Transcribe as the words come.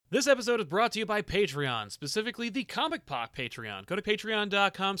This episode is brought to you by Patreon, specifically the Comic Pop Patreon. Go to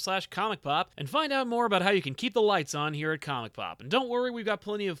patreon.com/comicpop and find out more about how you can keep the lights on here at Comic Pop. And don't worry, we've got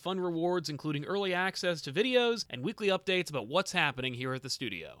plenty of fun rewards, including early access to videos and weekly updates about what's happening here at the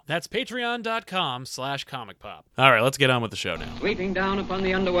studio. That's patreon.com/comicpop. All right, let's get on with the show now. Sweeping down upon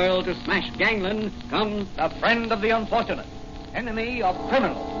the underworld to smash gangland comes the friend of the unfortunate, enemy of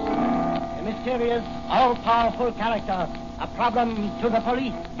criminals. A mysterious, all-powerful character, a problem to the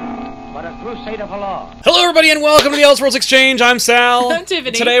police, but a crusader for law. Hello, everybody, and welcome to the Elseworlds Exchange. I'm Sal. I'm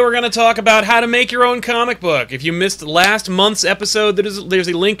Tiffany. Today we're going to talk about how to make your own comic book. If you missed last month's episode, there's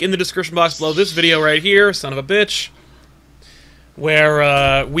a link in the description box below this video right here, son of a bitch,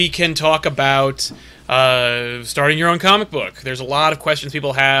 where we can talk about starting your own comic book. There's a lot of questions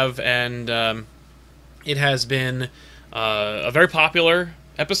people have, and it has been a very popular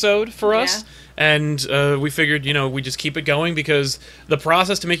episode for us. And we figured, we just keep it going because the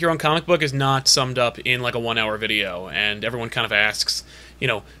process to make your own comic book is not summed up in like a 1-hour video. And everyone kind of asks,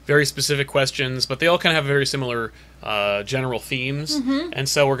 very specific questions, but they all kind of have very similar general themes. And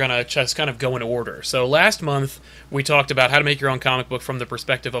so we're going to just kind of go in order. So last month, we talked about how to make your own comic book from the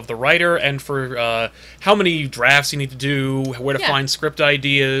perspective of the writer and for how many drafts you need to do, where to find script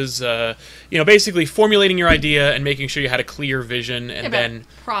ideas, basically formulating your idea and making sure you had a clear vision and then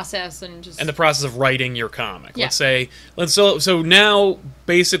process and the process of writing your comic. So now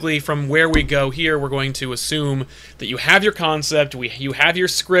basically from where we go here, we're going to assume that you have your concept, you have your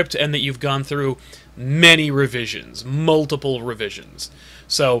script, and that you've gone through many revisions, multiple revisions.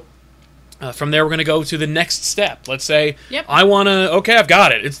 So from there, we're going to go to the next step. Let's say I've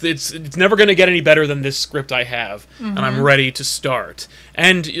got it. It's never going to get any better than this script I have, and I'm ready to start.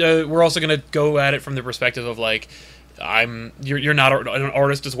 And we're also going to go at it from the perspective of like, you're not an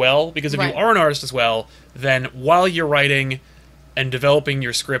artist as well, because if you are an artist as well, then while you're writing and developing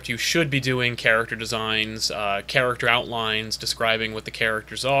your script, you should be doing character designs, character outlines, describing what the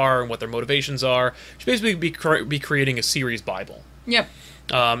characters are and what their motivations are. You should basically be creating a series Bible. Yep.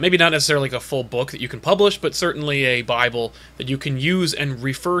 Maybe not necessarily like a full book that you can publish, but certainly a Bible that you can use and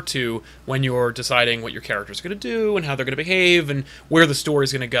refer to when you're deciding what your characters are going to do and how they're going to behave and where the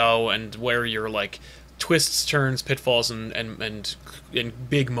story's going to go and where your like twists, turns, pitfalls, and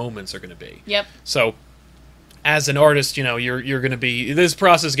big moments are going to be. Yep. So as an artist, you're going to be... This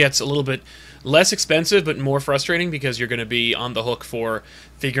process gets a little bit less expensive, but more frustrating because you're going to be on the hook for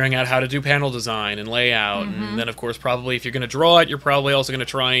figuring out how to do panel design and layout. And then, of course, probably if you're going to draw it, you're probably also going to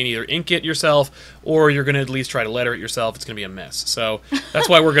try and either ink it yourself or you're going to at least try to letter it yourself. It's going to be a mess. So that's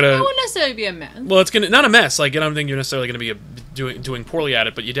why we're going to... It wouldn't necessarily be a mess. Well, it's going to... Not a mess. Like, I don't think you're necessarily going to be doing poorly at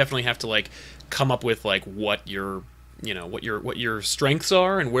it, but you definitely have to, like, come up with, like, what your strengths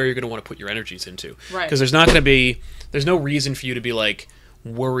are and where you're going to want to put your energies into. Right. Because there's no reason for you to be like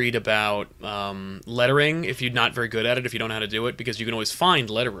worried about lettering if you're not very good at it, if you don't know how to do it, because you can always find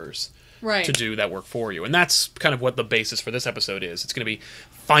letterers to do that work for you. And that's kind of what the basis for this episode is. It's going to be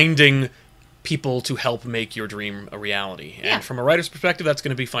finding people to help make your dream a reality. And from a writer's perspective, that's going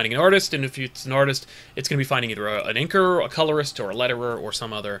to be finding an artist, and if it's an artist, it's going to be finding either an inker, a colorist, or a letterer, or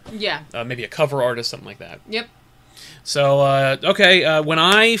some other, maybe a cover artist, something like that. Yep. So, when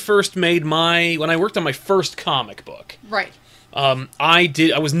I worked on my first comic book,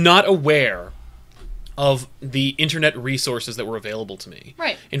 I was not aware of the internet resources that were available to me.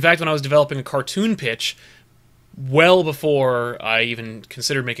 Right. In fact, when I was developing a cartoon pitch, well before I even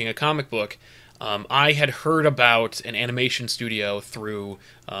considered making a comic book, I had heard about an animation studio through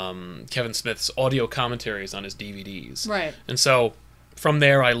Kevin Smith's audio commentaries on his DVDs. Right. And so from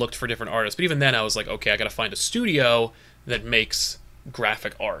there, I looked for different artists. But even then, I was like, okay, I got to find a studio that makes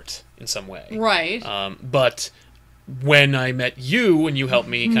graphic art in some way. Right. But when I met you and you helped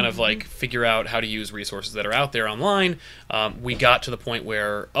me kind of like figure out how to use resources that are out there online, we got to the point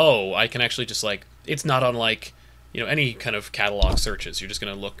where, I can actually just like, it's not unlike, any kind of catalog searches. You're just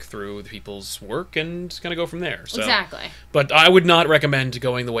going to look through the people's work and just going to go from there. So, exactly. But I would not recommend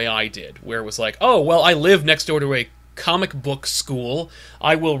going the way I did, where it was like, I live next door to a comic book school.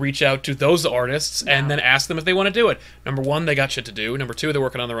 I will reach out to those artists and then ask them if they want to do it. Number one, they got shit to do. Number two, they're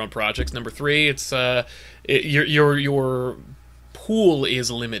working on their own projects. Number three, it's your pool is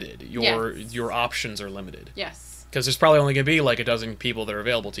limited. Your options are limited. Yes. Because there's probably only going to be like a dozen people that are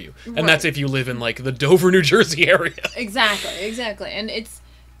available to you. And that's if you live in like the Dover, New Jersey area. Exactly. And it's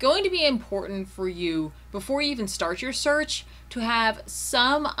going to be important for you, before you even start your search, to have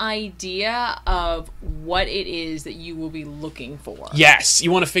some idea of what it is that you will be looking for. Yes,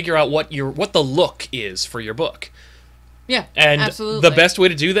 you want to figure out what the look is for your book. Yeah, and absolutely. The best way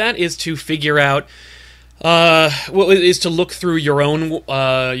to do that is to figure out Well, is to look through your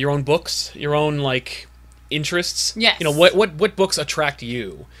own books, your own like interests. Yes. You know, what books attract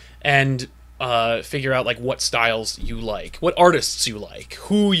you, and figure out like what styles you like, what artists you like,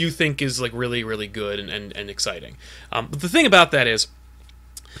 who you think is like really really good and exciting. But the thing about that is,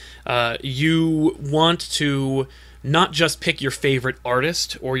 you want to not just pick your favorite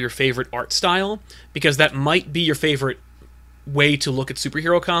artist or your favorite art style, because that might be your favorite way to look at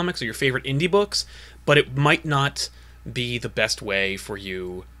superhero comics or your favorite indie books, but it might not be the best way for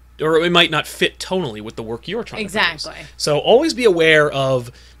you, or it might not fit tonally with the work you're trying to produce. So always be aware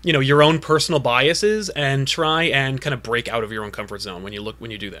of, you know, your own personal biases and try and kind of break out of your own comfort zone when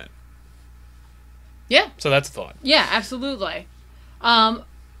you do that. Yeah. So that's a thought. Yeah, absolutely. So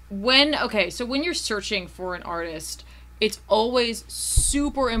when you're searching for an artist, it's always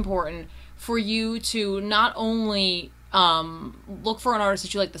super important for you to not only look for an artist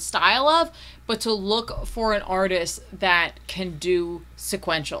that you like the style of, but to look for an artist that can do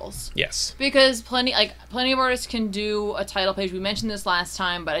sequentials. Yes. Because plenty of artists can do a title page. We mentioned this last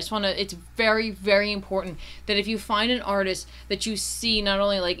time, but I just want to, it's very, very important that if you find an artist that you see, not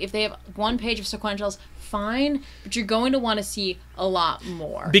only like if they have one page of sequentials, fine, but you're going to want to see a lot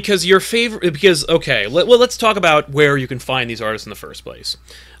more. Because okay, let's talk about where you can find these artists in the first place.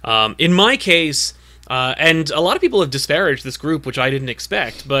 In my case, and a lot of people have disparaged this group, which I didn't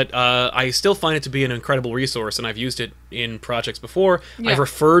expect, but I still find it to be an incredible resource, and I've used it in projects before. Yeah. I've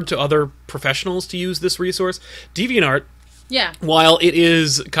referred to other professionals to use this resource. DeviantArt, yeah, while it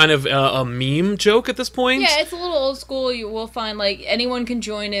is kind of a meme joke at this point. Yeah, it's a little old school. You will find, like, anyone can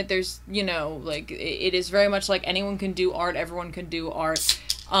join it. There's, you know, like, it is very much like anyone can do art, everyone can do art.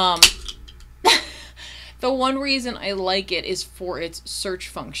 The one reason I like it is for its search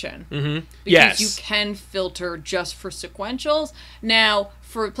function. Mm-hmm. Because you can filter just for sequentials. Now,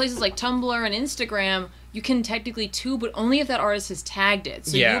 for places like Tumblr and Instagram, you can technically too, but only if that artist has tagged it.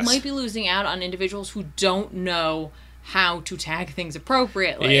 So you might be losing out on individuals who don't know how to tag things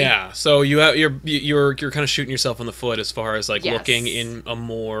appropriately. Yeah, so you're kind of shooting yourself in the foot as far as like looking in a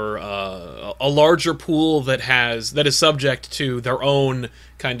more a larger pool that is subject to their own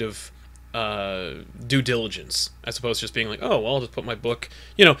kind of due diligence, as opposed to just being like, oh, well, I'll just put my book.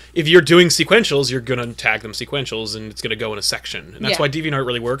 You know, if you're doing sequentials, you're gonna tag them sequentials, and it's gonna go in a section, and that's why DeviantArt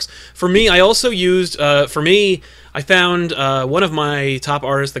really works. For me, I also used. I found one of my top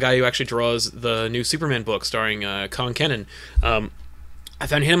artists, the guy who actually draws the new Superman book starring Colin Kennan. I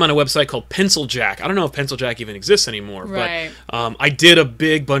found him on a website called Pencil Jack. I don't know if Pencil Jack even exists anymore, right. But I did a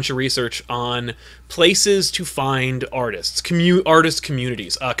big bunch of research on places to find artists, artist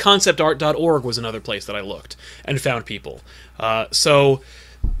communities. Conceptart.org was another place that I looked and found people. So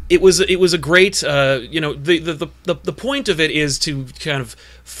it was a great, the point of it is to kind of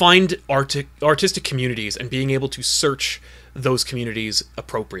find artistic communities and being able to search those communities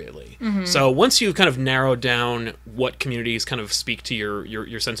appropriately. Mm-hmm. So once you've kind of narrowed down what communities kind of speak to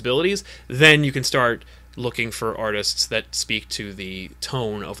your sensibilities, then you can start looking for artists that speak to the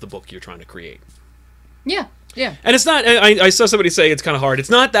tone of the book you're trying to create. Yeah. Yeah. And it's not, I saw somebody say it's kind of hard. It's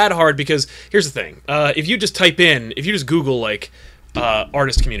not that hard, because here's the thing. If you just Google like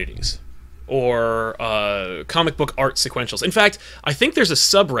artist communities or comic book art sequentials. In fact, I think there's a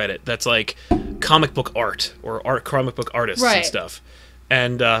subreddit that's like comic book art or comic book artists and stuff.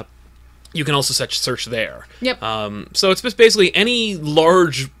 And you can also search there. Yep. So it's just basically any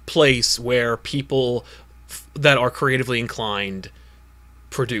large place where people that are creatively inclined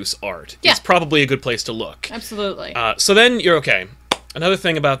produce art. Yeah. It's probably a good place to look. Absolutely. So then you're okay. Another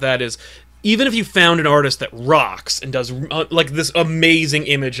thing about that is, even if you found an artist that rocks and does like this amazing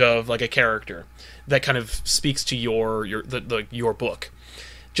image of like a character that kind of speaks to your book,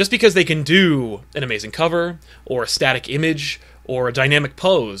 just because they can do an amazing cover or a static image or a dynamic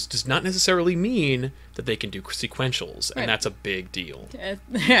pose does not necessarily mean that they can do sequentials, and that's a big deal.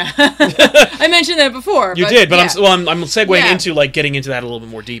 Yeah, I mentioned that before. You did, but I'm segueing into like getting into that a little bit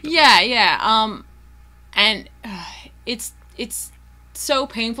more deeply. Yeah. And it's so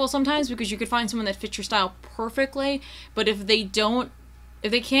painful sometimes, because you could find someone that fits your style perfectly, but if they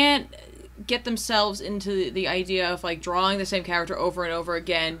can't get themselves into the idea of like drawing the same character over and over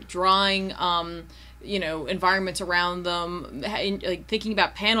again, drawing environments around them, like thinking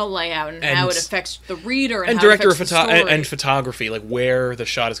about panel layout and how it affects the reader and how director it affects the story. And photography, like where the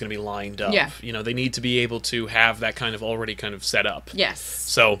shot is going to be lined up. Yeah. You know, they need to be able to have that kind of already kind of set up. Yes.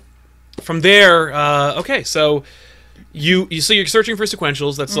 So from there, so you're searching for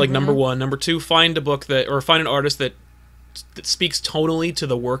sequentials. That's like number one. Number two, find an artist that speaks tonally to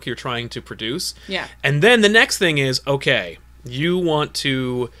the work you're trying to produce. Yeah. And then the next thing is, okay, you want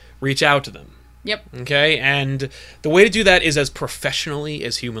to reach out to them. Yep. Okay, and the way to do that is as professionally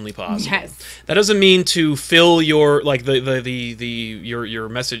as humanly possible. Yes. That doesn't mean to fill your like your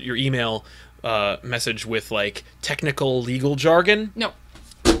message, your email message with like technical legal jargon. No.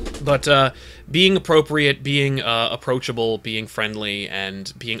 But being appropriate, being approachable, being friendly,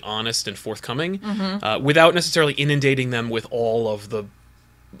 and being honest and forthcoming, without necessarily inundating them with all of the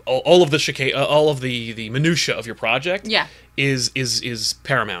minutia of your project, Yeah. is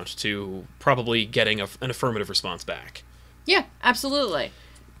paramount to probably getting an affirmative response back. Yeah, absolutely.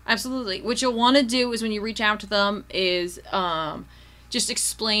 Absolutely. What you'll want to do is when you reach out to them is just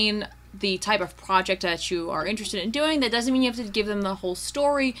explain the type of project that you are interested in doing. That doesn't mean you have to give them the whole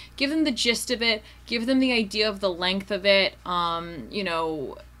story. Give them the gist of it. Give them the idea of the length of it. You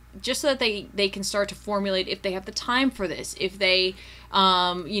know, just so that they can start to formulate if they have the time for this, if they,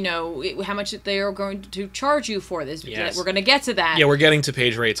 you know, how much they are going to charge you for this. Yes. We're going to get to that. Yeah, we're getting to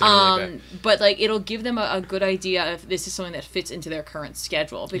page rates and everything like that. But like it'll give them a good idea if this is something that fits into their current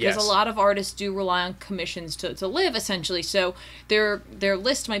schedule, because Yes. a lot of artists do rely on commissions to live essentially. So their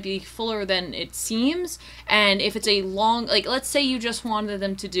list might be fuller than it seems. And if it's a long, like let's say you just wanted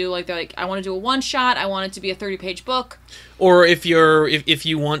them to do like they're like, I want to do a one shot, I want it to be a 30-page book. Or if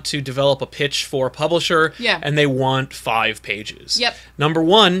you want to develop a pitch for a publisher, Yeah. and they want 5 pages. Yep. Number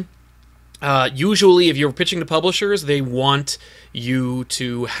one, usually if you're pitching to publishers, they want you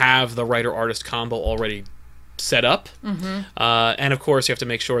to have the writer-artist combo already set up. And of course, you have to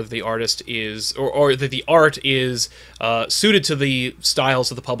make sure that the artist is, or that the art is suited to the styles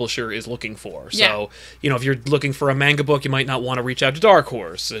that the publisher is looking for. Yeah. So, you know, if you're looking for a manga book, you might not want to reach out to Dark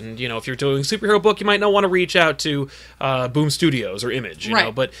Horse. And, you know, if you're doing a superhero book, you might not want to reach out to Boom Studios or Image, you know.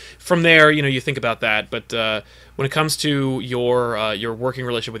 Right. But from there, you know, you think about that. But when it comes to your working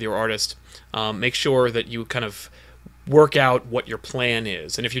relationship with your artist, make sure that you kind of work out what your plan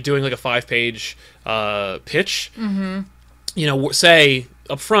is. And if you're doing like a 5-page pitch, you know, say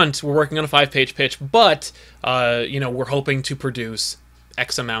up front, we're working on a 5-page pitch, but you know, we're hoping to produce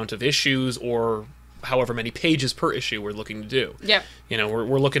X amount of issues or however many pages per issue we're looking to do. Yep. You know,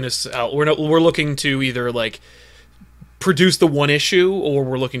 we're looking to we're looking to either like produce the one issue, or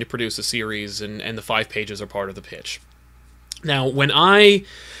we're looking to produce a series, and the 5 pages are part of the pitch. Now, when I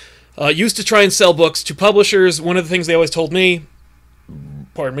used to try and sell books to publishers, one of the things they always told me,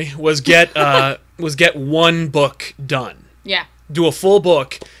 pardon me, was get one book done. Yeah. Do a full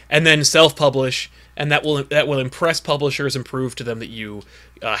book and then self-publish, and that will impress publishers and prove to them that you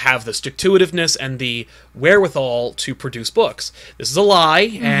have the stick-to-itiveness and the wherewithal to produce books. This is a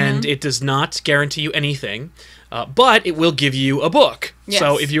lie, and it does not guarantee you anything. But it will give you a book. Yes.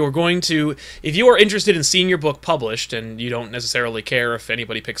 So if you are interested in seeing your book published, and you don't necessarily care if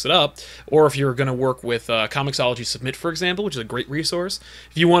anybody picks it up, or if you're going to work with Comixology Submit, for example, which is a great resource.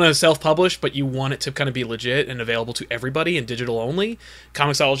 If you want to self-publish, but you want it to kind of be legit and available to everybody and digital only,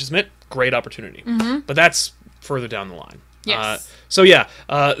 Comixology Submit, great opportunity. But that's further down the line. Yes. So yeah,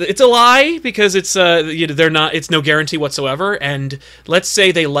 it's a lie because it's they're not. It's no guarantee whatsoever. And let's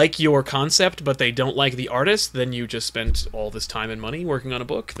say they like your concept, but they don't like the artist. Then you just spent all this time and money working on a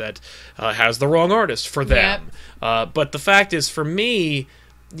book that has the wrong artist for them. But the fact is, for me,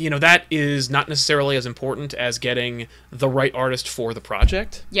 you know, that is not necessarily as important as getting the right artist for the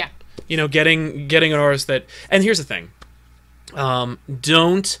project. Yeah. You know, getting an artist that. And here's the thing: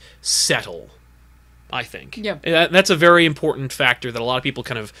 don't settle. I think. Yeah. That's a very important factor that a lot of people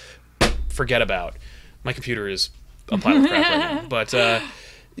kind of forget about. My computer is a pile of crap right now. But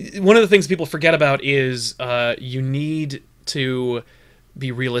one of the things people forget about is you need to be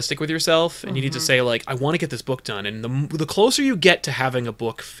realistic with yourself, and you need to say, like, I want to get this book done. And the closer you get to having a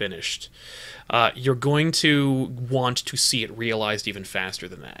book finished, you're going to want to see it realized even faster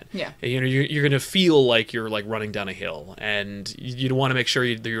than that. Yeah. You know, you're going to feel like you're like running down a hill, and you want to make sure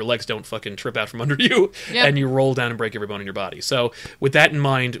that your legs don't fucking trip out from under you, and you roll down and break every bone in your body. So with that in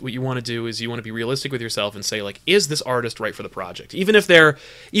mind, what you want to do is you want to be realistic with yourself and say, like, is this artist right for the project? Even if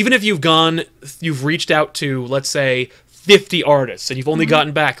you've reached out to, let's say, 50 artists, and you've only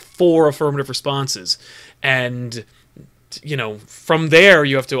gotten back 4 affirmative responses, and you know, from there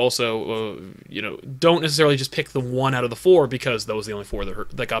you have to also you know, don't necessarily just pick the 1 out of the 4 because those are the only 4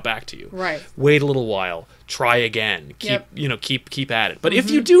 that got back to you. Right. Wait a little while, try again, keep at it. But if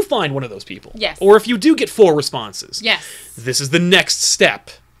you do find one of those people, Yes. or if you do get 4 responses, Yes. this is the next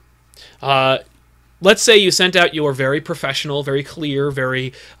step. Let's say you sent out your very professional, very clear,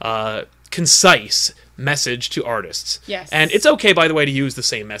 very concise message to artists. Yes. And it's okay, by the way, to use the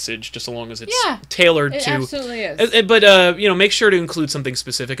same message, just so long as it's tailored It to... absolutely is. But, you know, make sure to include something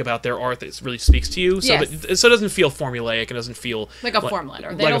specific about their art that really speaks to you, so Yes. so it doesn't feel formulaic, and doesn't feel... Like a form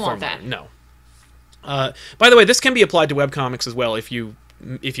letter. They like don't a want form letter. that. No. By the way, this can be applied to webcomics as well if you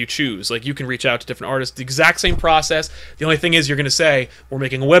choose. Like, you can reach out to different artists. The exact same process. The only thing is you're going to say, we're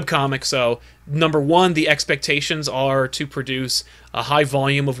making a webcomic, so number one, the expectations are to produce a high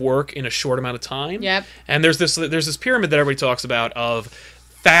volume of work in a short amount of time. Yep. And there's this pyramid that everybody talks about of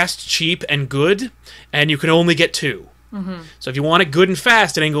fast, cheap, and good, and you can only get two. So if you want it good and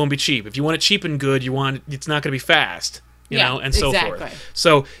fast, it ain't going to be cheap. If you want it cheap and good, it's not going to be fast. You know, and so forth.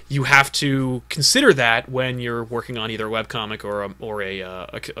 So you have to consider that when you're working on either a webcomic or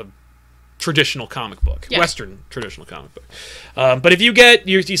a traditional comic book, Western traditional comic book. But if you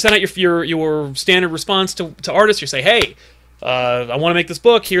send out your standard response to artists, you say, hey, I want to make this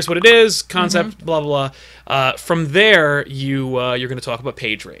book. Here's what it is. Concept, blah blah blah. From there, you're going to talk about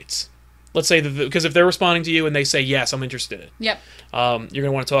page rates. Let's say because if they're responding to you and they say yes, I'm interested. Yep. You're going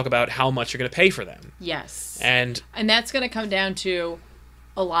to want to talk about how much you're going to pay for them. Yes. And that's going to come down to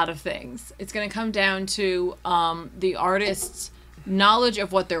a lot of things. It's going to come down to the artist's knowledge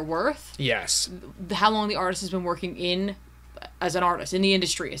of what they're worth. Yes. How long the artist has been working as an artist in the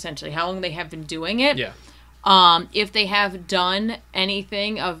industry, essentially. How long they have been doing it. Yeah. If they have done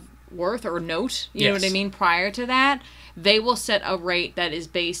anything of worth or note, you know what I mean, prior to that, they will set a rate that is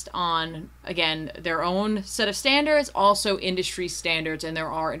based on, again, their own set of standards, also industry standards, and there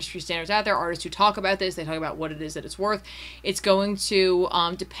are industry standards out there. Artists who talk about this, they talk about what it is that it's worth. It's going to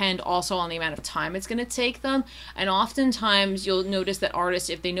depend also on the amount of time it's going to take them, and oftentimes you'll notice that artists,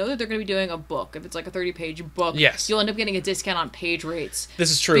 if they know that they're going to be doing a book, if it's like a 30-page book, you'll end up getting a discount on page rates.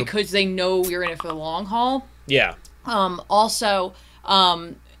 This is true. Because they know you're in it for the long haul. Yeah.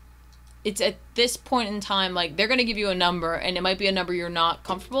 It's at this point in time, like, they're going to give you a number, and it might be a number you're not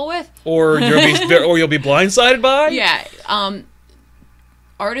comfortable with. Or you'll be blindsided by. Yeah.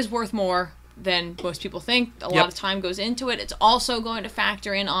 Art is worth more than most people think. A lot of time goes into it. It's also going to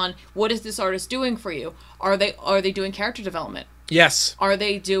factor in on, what is this artist doing for you? Are they doing character development? Yes. Are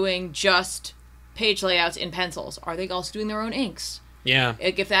they doing just page layouts in pencils? Are they also doing their own inks? Yeah.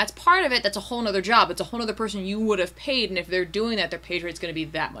 If that's part of it, that's a whole other job. It's a whole other person you would have paid, and if they're doing that, their page rate's going to be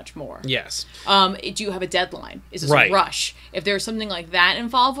that much more. Yes. Do you have a deadline? Is this a rush? If there's something like that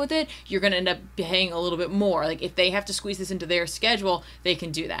involved with it, you're going to end up paying a little bit more. Like, if they have to squeeze this into their schedule, they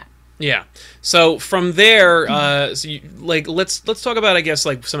can do that. Yeah. So from there, let's talk about, I guess,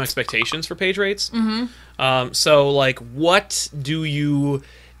 like, some expectations for page rates. So, like, what do you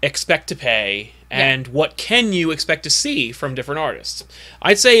expect to pay, and what can you expect to see from different artists?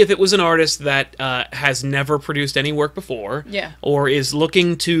 I'd say if it was an artist that has never produced any work before, or is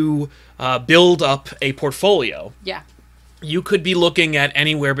looking to build up a portfolio, you could be looking at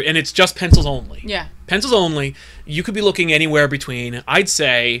anywhere, and it's just pencils only. Yeah. Pencils only. You could be looking anywhere between, I'd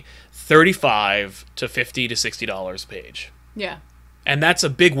say, $35 to $50 to $60 a page. Yeah. And that's a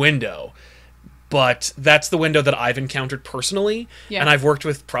big window. But that's the window that I've encountered personally, and I've worked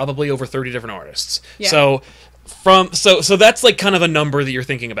with probably over 30 different artists. Yeah. So that's like kind of a number that you're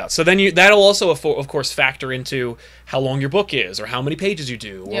thinking about. So then that'll also of course factor into how long your book is, or how many pages you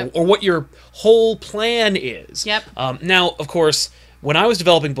do, or what your whole plan is. Yep. Now, of course, when I was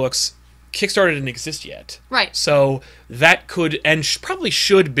developing books, Kickstarter didn't exist yet. Right. So that could and probably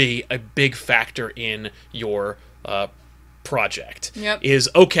should be a big factor in your project. Is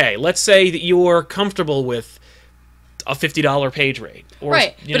okay, let's say that you're comfortable with a $50 page rate, or,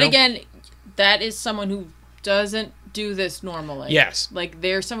 but again, that is someone who doesn't do this normally. Yes. Like,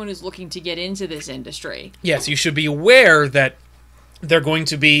 they're someone who's looking to get into this industry. Yes, you should be aware that they're going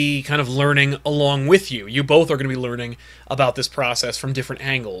to be kind of learning along with you. You both are going to be learning about this process from different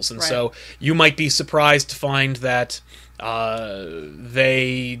angles, and so you might be surprised to find that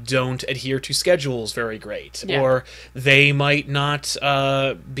they don't adhere to schedules very great, or they might not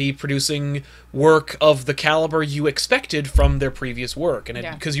be producing work of the caliber you expected from their previous work, and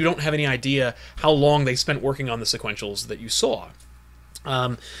because you don't have any idea how long they spent working on the sequentials that you saw.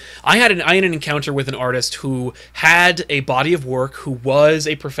 I had an encounter with an artist who had a body of work, who was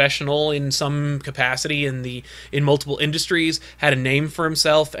a professional in some capacity in multiple industries, had a name for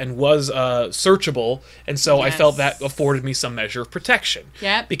himself, and was searchable, and so I felt that afforded me some measure of protection.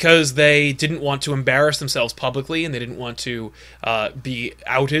 Because they didn't want to embarrass themselves publicly, and they didn't want to be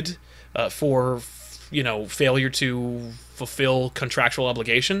outed for failure to fulfill contractual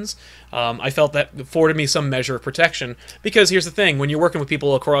obligations. I felt that afforded me some measure of protection, because here's the thing: when you're working with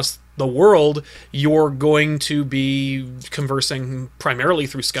people across the world, you're going to be conversing primarily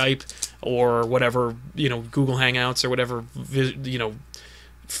through Skype or whatever, Google Hangouts or whatever,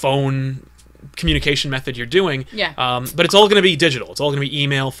 phone communication method you're doing. But it's all going to be digital. It's all going to be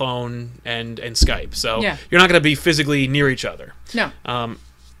email, phone, and Skype. So you're not going to be physically near each other. No.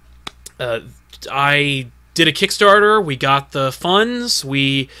 I did a Kickstarter. We got the funds.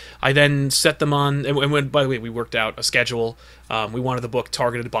 I then set them on. And by the way, we worked out a schedule. We wanted the book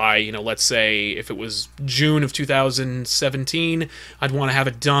targeted by, let's say if it was June of 2017, I'd want to have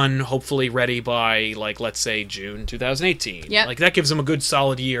it done, hopefully ready by, let's say June 2018. Yep. That gives them a good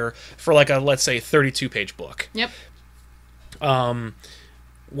solid year for, let's say, 32-page book. Yep.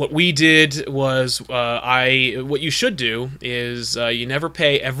 What we did was, what you should do is you never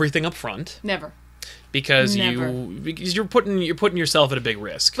pay everything up front. Never. Because you're putting yourself at a big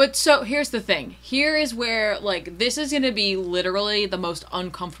risk. But so here's the thing. Here is where this is going to be literally the most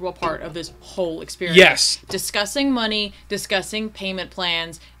uncomfortable part of this whole experience. Yes. Discussing money, discussing payment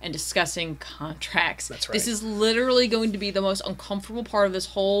plans, and discussing contracts. That's right. This is literally going to be the most uncomfortable part of this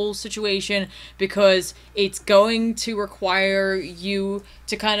whole situation because it's going to require you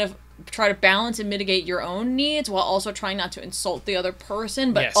to kind of try to balance and mitigate your own needs while also trying not to insult the other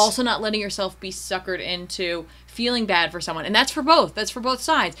person, but also not letting yourself be suckered into feeling bad for someone. And that's for both. That's for both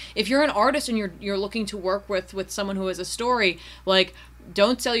sides. If you're an artist and you're looking to work with someone who has a story,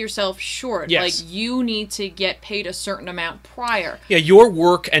 don't sell yourself short. Yes. You need to get paid a certain amount prior. Yeah, your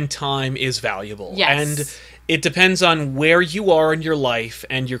work and time is valuable. Yes. And it depends on where you are in your life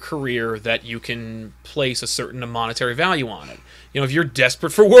and your career that you can place a certain monetary value on it. If you're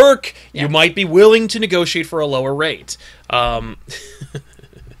desperate for work, you might be willing to negotiate for a lower rate. Hey,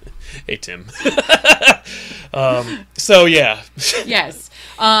 Tim. So, yeah. Yes.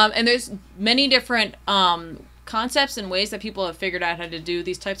 And there's many different concepts and ways that people have figured out how to do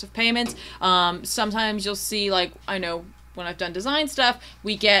these types of payments. Sometimes you'll see, I know when I've done design stuff,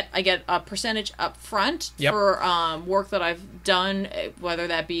 I get a percentage up front for work that I've done, whether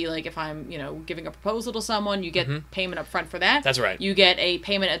that be if I'm giving a proposal to someone, you get payment up front for that. That's right. You get a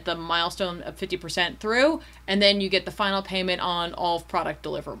payment at the milestone of 50% through, and then you get the final payment on all product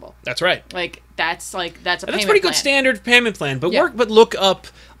deliverable. That's right. That's a payment That's pretty good standard payment plan, but look up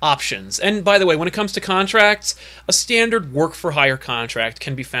options. And by the way, when it comes to contracts, a standard work for hire contract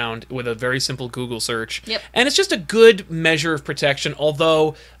can be found with a very simple Google search. Yep. And it's just a good measure of protection,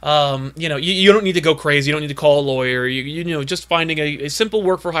 although you don't need to go crazy, you don't need to call a lawyer, just finding a simple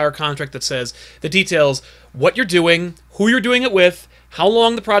work for hire contract that says the details, what you're doing, who you're doing it with, how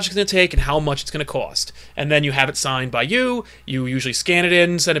long the project's going to take, and how much it's going to cost. And then you have it signed by you. You usually scan it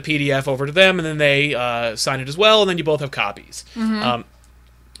in, send a PDF over to them, and then they sign it as well, and then you both have copies. Mm-hmm.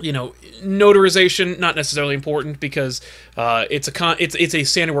 Notarization, not necessarily important because it's a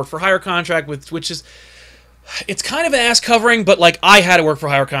standard work for hire contract, which is... It's kind of an ass covering, but I had a work for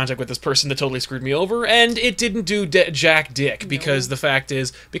hire contract with this person that totally screwed me over, and it didn't do jack dick because the fact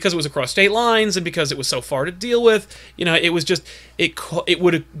is, because it was across state lines and because it was so far to deal with, it was just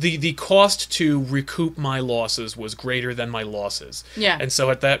the cost to recoup my losses was greater than my losses. Yeah. And so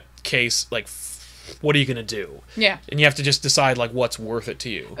at that case, what are you gonna do? Yeah. And you have to just decide what's worth it to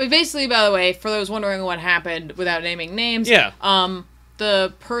you. Basically, by the way, for those wondering what happened without naming names,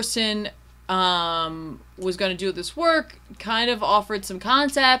 the person was going to do this work, kind of offered some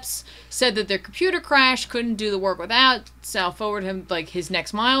concepts, said that their computer crashed, couldn't do the work without, so forward him his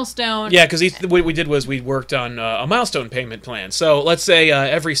next milestone. Yeah, because what we did was we worked on a milestone payment plan. So let's say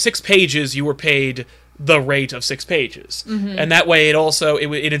every 6 pages you were paid the rate of 6 pages. Mm-hmm. And that way it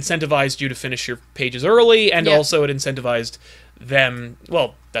incentivized you to finish your pages early, and also it incentivized them,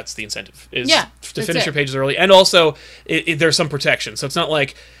 well, that's the incentive, to finish your pages early. And also there's some protection. So it's not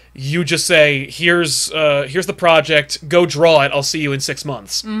like you just say, here's the project, go draw it, I'll see you in 6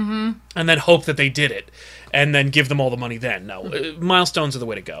 months. Mm-hmm. And then hope that they did it. And then give them all the money then. No, milestones are the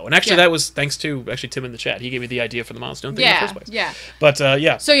way to go. And actually that was thanks to Tim in the chat. He gave me the idea for the milestone thing in the first place. Yeah. But,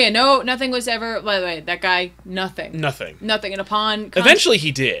 So, nothing was ever, by the way, that guy, nothing. Nothing. And upon... Eventually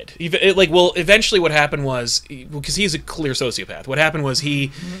he did. Eventually what happened was, because he's a clear sociopath, what happened was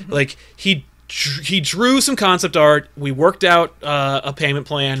he drew some concept art. We worked out a payment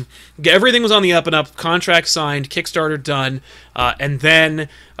plan. Everything was on the up and up. Contract signed. Kickstarter done. And then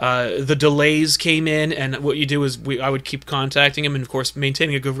the delays came in. And what you do is I would keep contacting him. And, of course,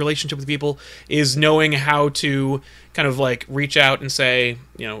 maintaining a good relationship with people is knowing how to kind of reach out and say,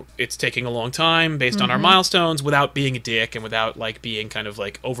 it's taking a long time based on our milestones without being a dick and without being kind of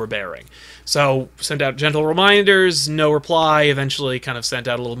overbearing. So sent out gentle reminders, no reply, eventually kind of sent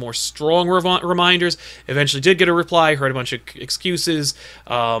out a little more strong reminders, eventually did get a reply, heard a bunch of excuses.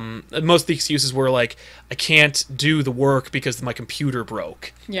 Most of the excuses were I can't do the work because my computer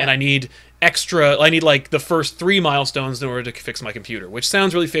broke. Yeah. And I need the first 3 milestones in order to fix my computer, which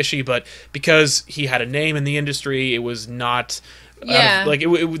sounds really fishy, but because he had a name in the industry, it was not Yeah.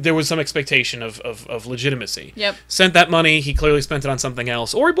 There was some expectation of legitimacy. Yep. Sent that money. He clearly spent it on something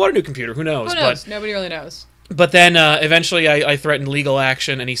else, or he bought a new computer. Who knows? Who knows? Nobody really knows. But then eventually, I threatened legal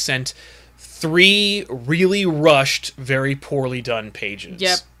action, and he sent 3 really rushed, very poorly done pages.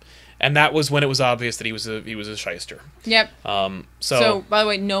 Yep. And that was when it was obvious that he was a shyster. Yep. So by the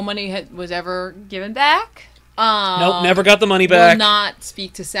way, no money was ever given back. Nope, never got the money back. Will not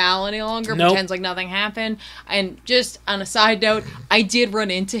speak to Sal any longer. Nope. Pretends like nothing happened. And just on a side note, I did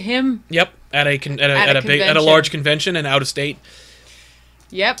run into him. Yep, at a large convention and out of state.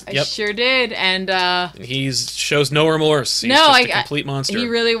 Yep, I sure did, and he shows no remorse. He's just a complete monster. He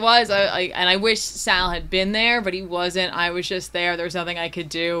really was. And I wish Sal had been there, but he wasn't. I was just there. There was nothing I could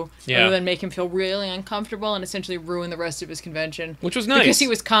do other than make him feel really uncomfortable and essentially ruin the rest of his convention. Which was nice. Because he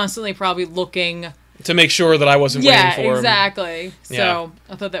was constantly probably looking to make sure that I wasn't waiting for him. Yeah, exactly. So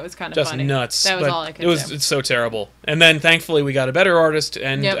I thought that was kind of just funny. Nuts. That was all I could do. It's so terrible. And then thankfully we got a better artist,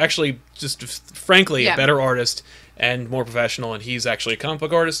 and actually just frankly a better artist and more professional, and he's actually a comic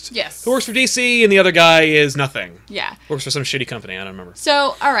book artist. Yes. Who works for DC, and the other guy is nothing. Yeah. Works for some shitty company, I don't remember.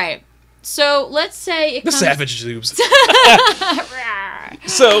 So, all right. So let's say it the comes... Savage Zoobs.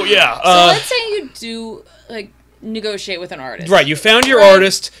 So yeah. So let's say you do negotiate with an artist. Right, you found your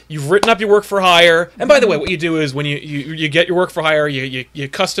artist, you've written up your work for hire, and by the way, what you do is when you get your work for hire, you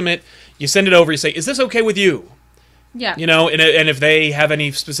custom it, you send it over, you say, is this okay with you? Yeah. You know, and if they have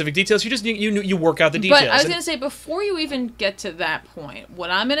any specific details, you just you work out the details. But I was going to say, before you even get to that point,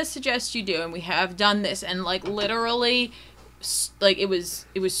 what I'm going to suggest you do, and we have done this, and literally, I was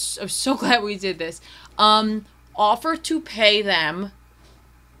so glad we did this, offer to pay them,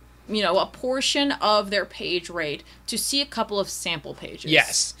 a portion of their page rate to see a couple of sample pages.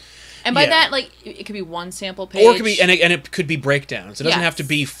 Yes. And by that, it could be one sample page. Or it could be, and it could be breakdowns. It doesn't have to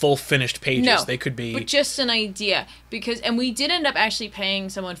be full finished pages. No, they could be... but just an idea. And we did end up actually paying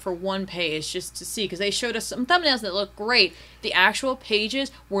someone for one page just to see, because they showed us some thumbnails that looked great. The actual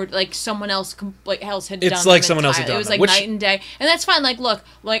pages were someone else else had done. It's like someone else had done. It was night and day, and that's fine. Look,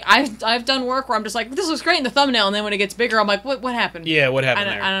 I've done work where I'm just this looks great in the thumbnail, and then when it gets bigger, I'm like, what happened? Yeah, what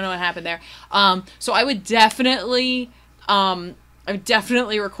happened there? I don't know what happened there. So I would definitely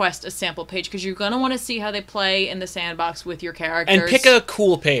request a sample page, because you're going to want to see how they play in the sandbox with your characters. And pick a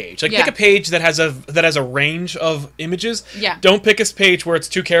cool page. Pick a page that has a range of images. Yeah. Don't pick a page where it's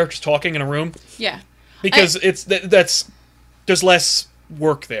 2 characters talking in a room. Yeah. Because there's less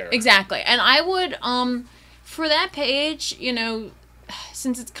work there. Exactly. And I would, for that page,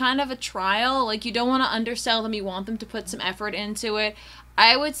 since it's kind of a trial, you don't want to undersell them. You want them to put some effort into it.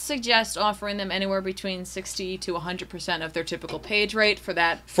 I would suggest offering them anywhere between 60 to 100% of their typical page rate for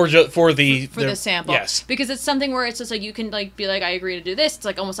that. For the sample. Yes. Because it's something where it's just you can be I agree to do this. It's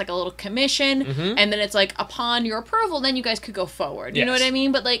almost like a little commission, and then it's upon your approval, then you guys could go forward. You know what I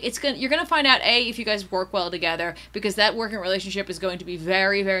mean? But you're gonna find out if you guys work well together, because that working relationship is going to be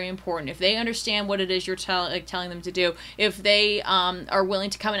very, very important. If they understand what it is you're telling them to do, if they are willing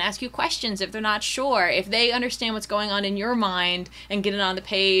to come and ask you questions if they're not sure, if they understand what's going on in your mind and get it on the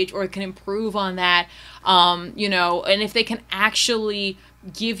page, or can improve on that, and if they can actually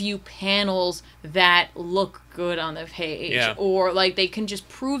give you panels that look good on the page, or they can just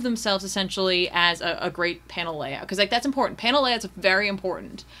prove themselves essentially as a great panel layout, because that's important. Panel layouts are very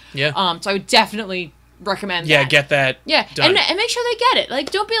important. So I would definitely recommend that. Get that done. And make sure they get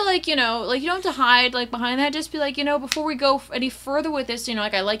it. Don't be you don't have to hide behind that. Just be before we go any further with this,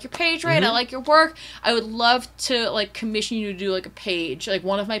 I like your page rate, I like your work, I would love to commission you to do a page,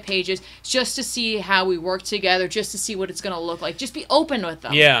 one of my pages, just to see how we work together, just to see what it's going to look like. Just be open with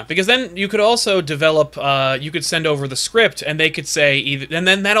them. Yeah, because then you could also develop, you could send over the script, and they could say and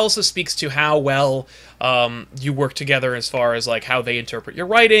then that also speaks to how well you work together as far as how they interpret your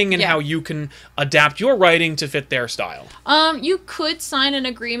writing, and how you can adapt your writing to fit their style. You could sign an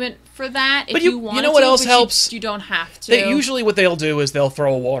agreement for that if but you wanted to. You know what else helps? You don't have to. Usually what they'll do is they'll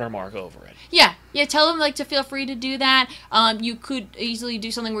throw a watermark over it. Yeah, tell them to feel free to do that. You could easily do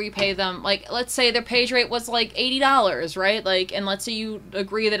something where you pay them let's say their page rate was $80, right? And let's say you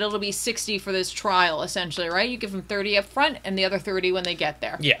agree that it'll be $60 for this trial, essentially, right? You give them $30 up front and the other $30 when they get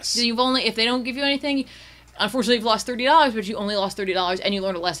there. Yes. So if they don't give you anything, unfortunately you've lost $30, but you only lost $30 and you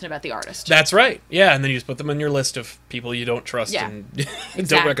learned a lesson about the artist. That's right. Yeah, and then you just put them on your list of people you don't trust and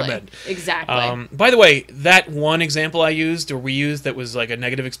don't recommend. Exactly. By the way, that one example I used, or we used, that was a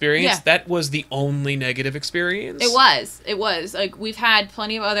negative experience, that was the only negative experience. It was. We've had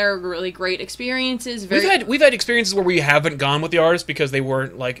plenty of other really great experiences. We've had experiences where we haven't gone with the artist because they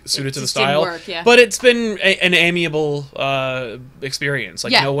weren't suited to the style. Didn't work, But it's been an amiable experience.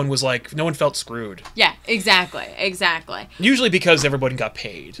 No one felt screwed. Yeah, exactly. Exactly. Usually because everybody got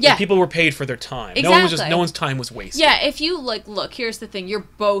paid. Yeah. Like, people were paid for their time. Exactly. No one's time was wasted. Yeah, if you, like, look, here's the thing. You're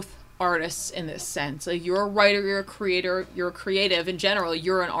both artists in this sense. Like, you're a writer, you're a creator, you're a creative in general,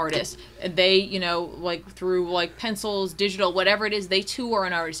 you're an artist. And they, you know, like, through, like, pencils, digital, whatever it is, they too are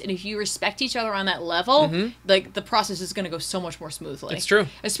an artist. And if you respect each other on that level, like, the process is going to go so much more smoothly. It's true.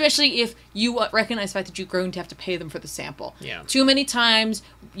 Especially if you recognize the fact that you're going to have to pay them for the sample. Yeah. Too many times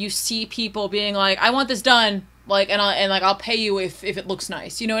you see people being like, I want this done. Like, I'll pay you if it looks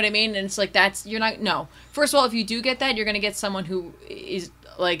nice. You know what I mean? And it's like, no. First of all, if you do get that, you're going to get someone who is,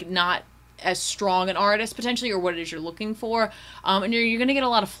 like, not as strong an artist, potentially, or what it is you're looking for. And you're going to get a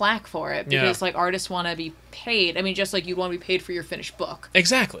lot of flack for it, because, like, artists want to be paid. I mean, just like you'd want to be paid for your finished book.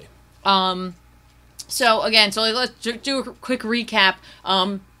 Exactly. So, again, let's do a quick recap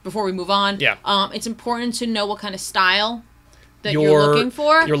before we move on. Yeah. It's important to know what kind of style that you're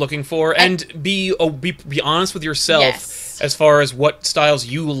looking for. And be honest with yourself. Yes. As far as what styles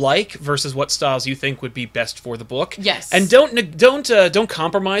you like versus what styles you think would be best for the book. Yes. And don't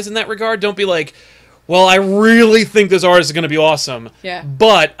compromise in that regard. Don't be like, well, I really think this art is going to be awesome. Yeah.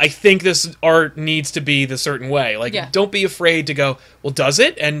 But I think this art needs to be the certain way. Like, don't be afraid to go, well, does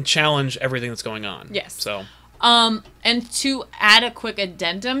it? And challenge everything that's going on. Yes. So. And to add a quick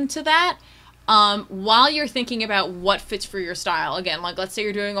addendum to that, while you're thinking about what fits for your style, again, like, let's say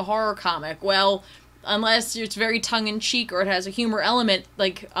you're doing a horror comic, well, unless it's very tongue-in-cheek or it has a humor element,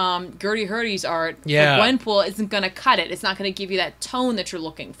 like Gertie Hurdy's art for Gwenpool isn't going to cut it. It's not going to give you that tone that you're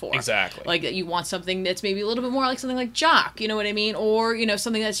looking for. Exactly. Like, you want something that's maybe a little bit more like something like Jock, you know what I mean? Or, you know,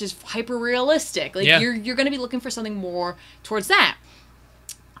 something that's just hyper-realistic. Like, you're going to be looking for something more towards that.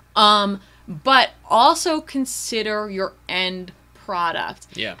 But also consider your end product.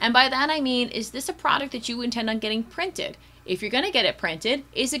 Yeah. And by that I mean, is this a product that you intend on getting printed? If you're going to get it printed,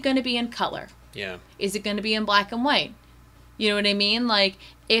 is it going to be in color? Yeah. Is it going to be in black and white? You know what I mean? Like,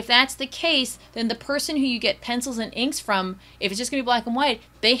 if that's the case, then the person who you get pencils and inks from, if it's just going to be black and white,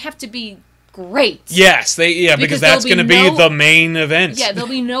 they have to be great. Yes, because that's going to be the main event. Yeah, there'll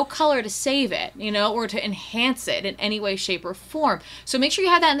be no color to save it, you know, or to enhance it in any way, shape, or form. So make sure you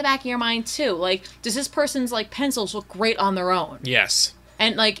have that in the back of your mind, too. Like, does this person's, like, pencils look great on their own? Yes.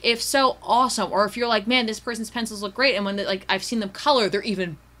 And, like, if so, awesome. Or if you're like, man, this person's pencils look great, and when, like, I've seen them color, they're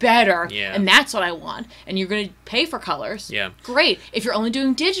even better, and that's what I want, and you're going to pay for colors, great. If you're only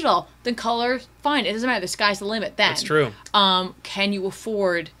doing digital, then color, fine, it doesn't matter, the sky's the limit then. That's true. Can you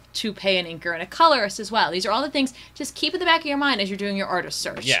afford to pay an inker and a colorist as well? These are all the things, just keep in the back of your mind as you're doing your artist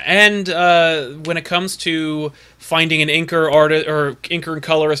search. Yeah, and when it comes to finding an inker artist or inker and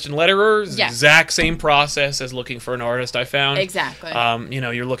colorist and letterer, exact same process as looking for an artist, I found. Exactly. You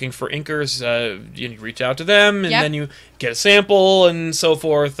know, you're looking for inkers, you reach out to them, and then you get a sample and so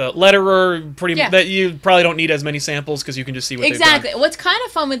forth. Letterer, that you probably don't need as many samples because you can just see what they've done. What's kind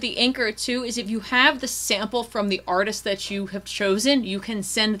of fun with the inker too is if you have the sample from the artist that you have chosen, you can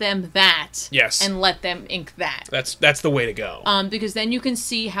send them that. Yes. And let them ink that. That's the way to go. Because then you can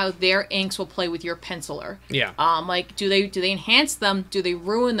see how their inks will play with your penciler. Yeah. Like, do they enhance them? Do they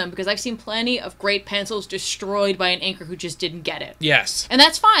ruin them? Because I've seen plenty of great pencils destroyed by an inker who just didn't get it. Yes. And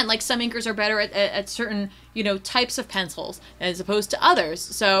that's fine. Like, some inkers are better at certain, you know, types of pencils as opposed to others.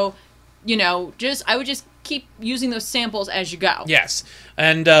 So, you know, I would just keep using those samples as you go. Yes.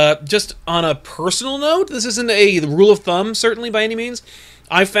 And just on a personal note, this isn't a rule of thumb, certainly, by any means.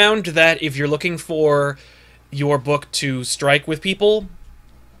 I found that if you're looking for your book to strike with people,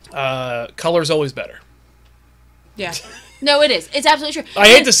 color's always better. Yeah. No, it is. It's absolutely true. I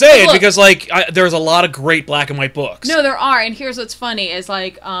hate to say it because, like, there's a lot of great black and white books. No, there are. And here's what's funny is,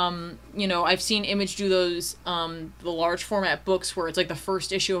 like, you know, I've seen Image do those, the large format books where it's, like, the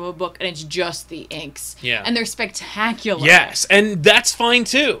first issue of a book and it's just the inks. Yeah. And they're spectacular. Yes. And that's fine,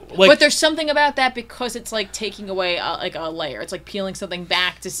 too. Like, but there's something about that because it's, like, taking away, like, a layer. It's, like, peeling something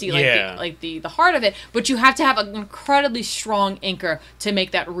back to see, like, the heart of it. But you have to have an incredibly strong inker to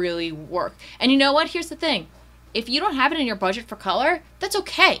make that really work. And you know what? Here's the thing. If you don't have it in your budget for color, that's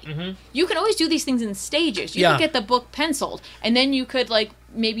okay. Mm-hmm. You can always do these things in stages. You could get the book penciled, and then you could, like,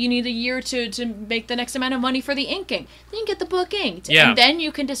 maybe you need a year to make the next amount of money for the inking. Then you get the book inked. Yeah. And then you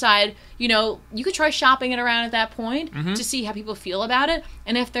can decide, you know, you could try shopping it around at that point to see how people feel about it.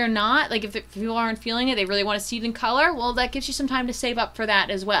 And if they're not, like, if people aren't feeling it, they really want to see it in color, well, that gives you some time to save up for that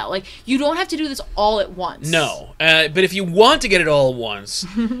as well. Like, you don't have to do this all at once. No. But if you want to get it all at once,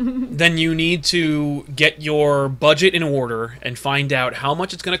 then you need to get your budget in order and find out how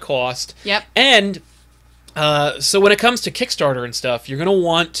much it's going to cost. Yep. And So when it comes to Kickstarter and stuff, you're going to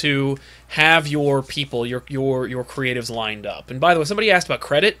want to have your people, your creatives lined up. And by the way, somebody asked about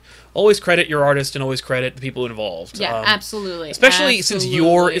credit. Always credit your artist and always credit the people involved. Yeah, absolutely. Especially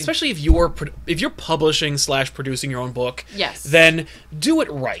if you're publishing / producing your own book. Yes. Then do it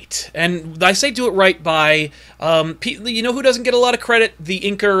right. And I say do it right by you know who doesn't get a lot of credit? The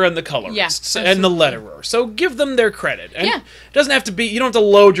inker and the colorists and the letterer. So give them their credit. And it doesn't have to be. You don't have to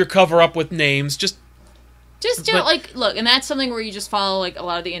load your cover up with names. Just do it, like, look, and that's something where you just follow, like, a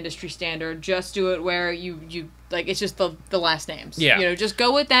lot of the industry standard. Just do it where you like, it's just the last names. Yeah. You know, just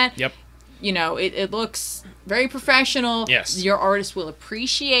go with that. Yep. You know, it looks very professional. Yes. Your artist will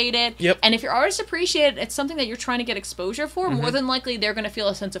appreciate it. Yep. And if your artist appreciate it, it's something that you're trying to get exposure for. More than likely, they're going to feel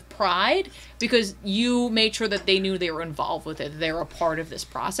a sense of pride because you made sure that they knew they were involved with it. They were a part of this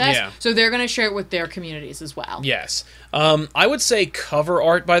process. Yeah. So they're going to share it with their communities as well. Yes. I would say cover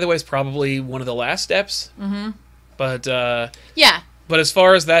art, by the way, is probably one of the last steps. Mm-hmm. But But as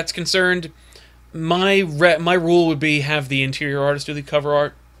far as that's concerned, my rule would be have the interior artist do the cover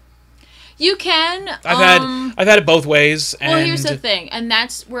art. You can. I've had it both ways. Well, here's the thing, and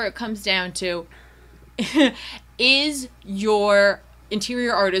that's where it comes down to: is your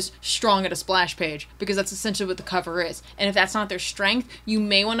interior artist strong at a splash page? Because that's essentially what the cover is. And if that's not their strength, you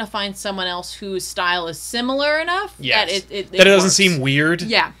may want to find someone else whose style is similar enough that it doesn't works. Seem weird.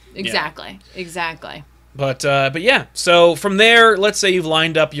 Yeah, exactly, exactly. But yeah, so from there, let's say you've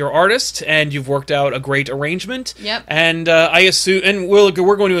lined up your artist and you've worked out a great arrangement. Yep. And I assume, and we're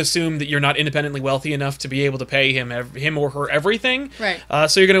going to assume that you're not independently wealthy enough to be able to pay him or her everything. Right.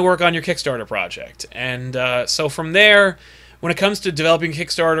 So you're going to work on your Kickstarter project, and so from there, when it comes to developing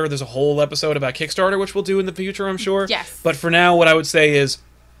Kickstarter, there's a whole episode about Kickstarter, which we'll do in the future, I'm sure. Yes. But for now, what I would say is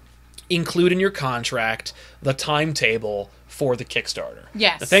include in your contract the timetable for the Kickstarter.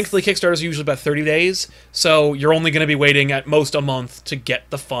 Yes. Now, thankfully, Kickstarter is usually about 30 days, so you're only going to be waiting at most a month to get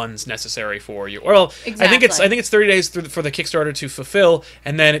the funds necessary for you. Well, exactly. I think it's 30 days for the Kickstarter to fulfill,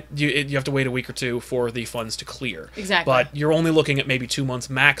 and then you have to wait a week or two for the funds to clear. Exactly. But you're only looking at maybe 2 months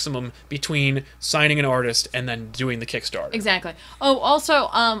maximum between signing an artist and then doing the Kickstarter. Exactly. Oh,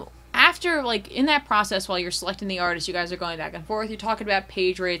 also, after, like, in that process while you're selecting the artist, you guys are going back and forth, you're talking about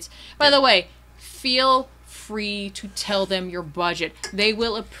page rates. By the way, feel free to tell them your budget. They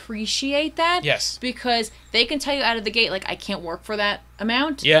will appreciate that. Yes. Because they can tell you out of the gate, like, I can't work for that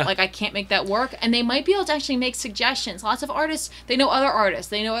amount. Yeah. Like, I can't make that work. And they might be able to actually make suggestions. Lots of artists, they know other artists.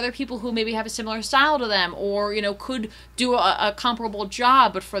 They know other people who maybe have a similar style to them or, you know, could do a comparable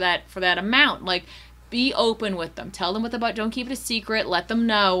job, but for that amount. Like, be open with them. Tell them what the budget. Don't keep it a secret. Let them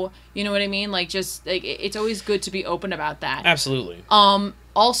know. You know what I mean? Like, just, like, it's always good to be open about that. Absolutely.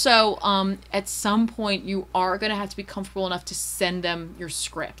 Also, at some point, you are going to have to be comfortable enough to send them your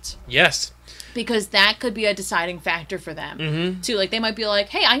script. Yes. Because that could be a deciding factor for them, too. Like, they might be like,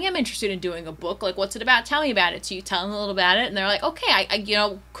 hey, I am interested in doing a book. Like, what's it about? Tell me about it. So you tell them a little about it, and they're like, okay, I you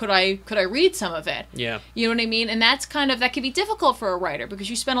know, could I read some of it? Yeah. You know what I mean? And that's that could be difficult for a writer because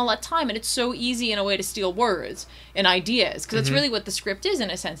you spend a lot of time, and it's so easy in a way to steal words and ideas. Because that's really what the script is, in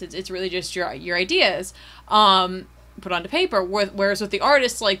a sense. It's really just your ideas. Put onto paper, whereas with the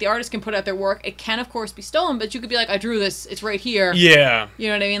artists, like, the artist can put out their work. It can, of course, be stolen, but you could be like, I drew this, it's right here. Yeah. You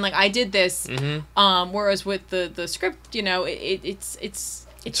know what I mean? Like, I did this. Whereas with the script, you know, it's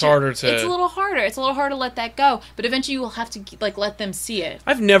harder to... It's a little harder. It's a little hard to let that go. But eventually you will have to, like, let them see it.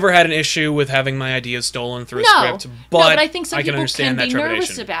 I've never had an issue with having my ideas stolen through a script, but I think some people can be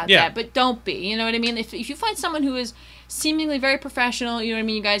nervous about Yeah. that. But don't be. You know what I mean? If you find someone who is seemingly very professional, you know what I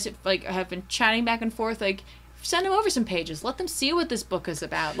mean? You guys have been chatting back and forth, like, send them over some pages. Let them see what this book is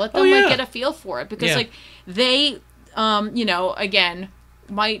about. Let them like get a feel for it because like they, you know, again,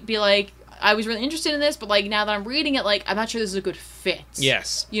 might be like, I was really interested in this, but like now that I'm reading it, like I'm not sure this is a good fit.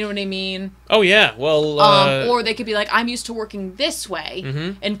 Yes. You know what I mean? Oh yeah. Well. Or they could be like, I'm used to working this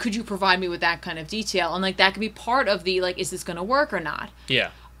way, and could you provide me with that kind of detail? And like that could be part of the like, is this going to work or not?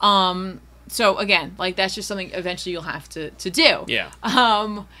 Yeah. So again, like that's just something eventually you'll have to do. Yeah.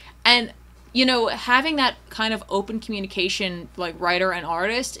 And you know, having that kind of open communication, like writer and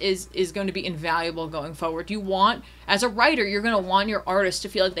artist, is going to be invaluable going forward. You want, as a writer, you're going to want your artist to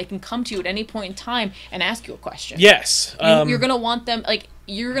feel like they can come to you at any point in time and ask you a question. Yes. You're going to want them, like,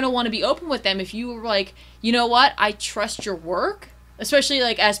 you're going to want to be open with them if you were like, you know what, I trust your work. Especially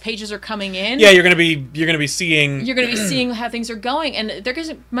like as pages are coming in. Yeah, you're gonna be seeing how things are going, and there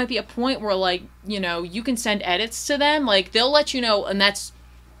might be a point where like, you know, you can send edits to them, like they'll let you know, and that's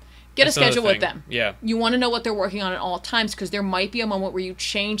a schedule with them. Yeah. You want to know what they're working on at all times because there might be a moment where you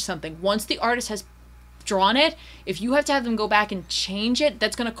change something. Once the artist has drawn it, if you have to have them go back and change it,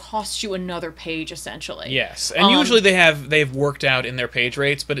 that's going to cost you another page, essentially. Yes, and usually they've worked out in their page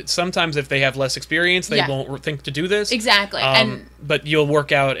rates, but sometimes if they have less experience, they won't think to do this. Exactly. But you'll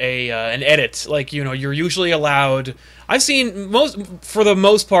work out an edit. Like, you know, you're usually allowed... I've seen, for the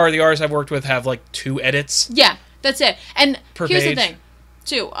most part, the artists I've worked with have, like, 2 edits. Yeah, that's it. And here's page. the thing,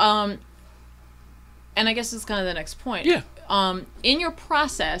 too. And I guess this is kind of the next point. Yeah. In your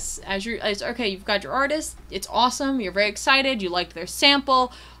process, okay, you've got your artist, it's awesome, you're very excited, you liked their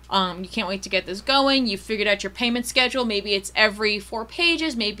sample, you can't wait to get this going, you figured out your payment schedule, maybe it's every 4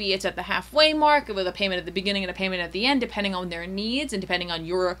 pages, maybe it's at the halfway mark with a payment at the beginning and a payment at the end, depending on their needs and depending on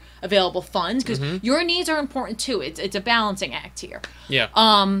your available funds, because your needs are important too. It's a balancing act here. Yeah.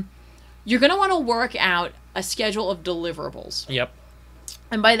 You're going to want to work out a schedule of deliverables. Yep.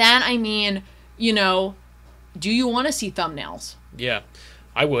 And by that I mean, you know, do you want to see thumbnails? Yeah,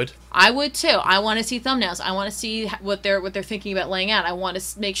 I would. I would too. I want to see thumbnails. I want to see what they're thinking about laying out. I want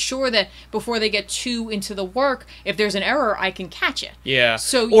to make sure that before they get too into the work, if there's an error, I can catch it. Yeah.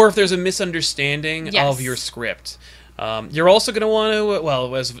 Or if there's a misunderstanding of your script. You're also going to want to,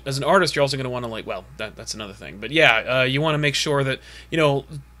 well, as an artist, you're also going to want to, like, well, that's another thing. But yeah, you want to make sure that, you know,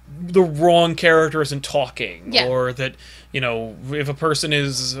 the wrong character isn't talking, or that, you know, if a person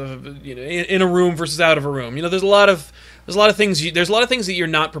is you know, in a room versus out of a room, you know, there's a lot of things that you're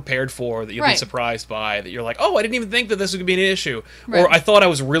not prepared for, that you'll be surprised by, that you're like, oh, I didn't even think that this would be an issue, or I thought I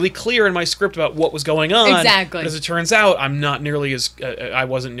was really clear in my script about what was going on, but as it turns out, I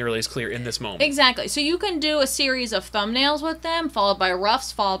wasn't nearly as clear in this moment. Exactly. So you can do a series of thumbnails with them, followed by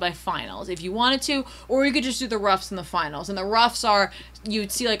roughs, followed by finals, if you wanted to, or you could just do the roughs and the finals. And the roughs are,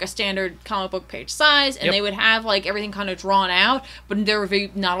 you'd see like a standard comic book page size, and they would have like everything kind of drawn out, but there would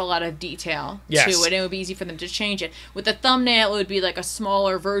be not a lot of detail to it, and it would be easy for them to change it. With the thumbnail, it would be like a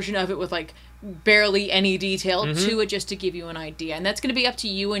smaller version of it with like barely any detail to it, just to give you an idea. And that's going to be up to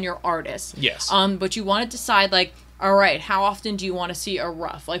you and your artist. Yes. But you want to decide, like, all right, how often do you want to see a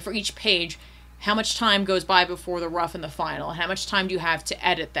rough? Like, for each page, how much time goes by before the rough and the final? How much time do you have to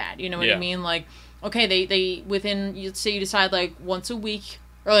edit that? You know what I mean? Like, okay, they within, let's say you decide, like, once a week,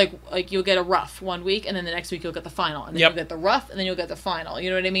 or like you'll get a rough 1 week, and then the next week you'll get the final, and then you'll get the rough, and then you'll get the final. You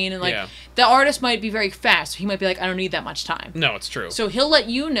know what I mean? And like the artist might be very fast. So he might be like, I don't need that much time. No, it's true. So he'll let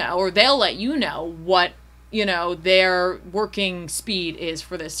you know, or they'll let you know what, you know, their working speed is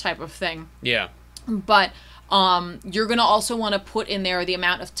for this type of thing. Yeah. But you're going to also want to put in there the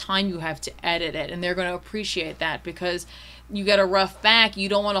amount of time you have to edit it, and they're going to appreciate that, because you get a rough back, you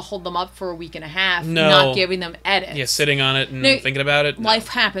don't want to hold them up for a week and a half, not giving them edits. Yeah, sitting on it and thinking about it. Life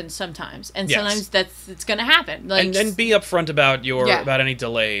happens sometimes, and sometimes it's going to happen. Like, and be upfront about about any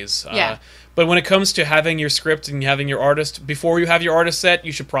delays. But when it comes to having your script and having your artist, before you have your artist set,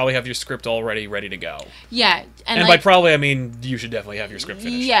 you should probably have your script already ready to go. Yeah. And like, by probably, I mean, you should definitely have your script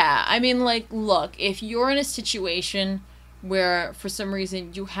finished. Yeah. I mean, like, look, if you're in a situation where, for some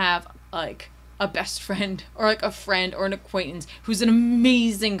reason, you have, like, a best friend or like a friend or an acquaintance who's an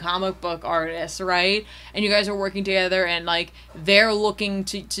amazing comic book artist, right? And you guys are working together, and like they're looking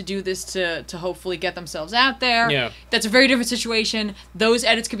to do this to hopefully get themselves out there. Yeah. That's a very different situation. Those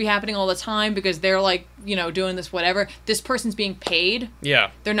edits could be happening all the time because they're like, you know, doing this whatever. This person's being paid. Yeah.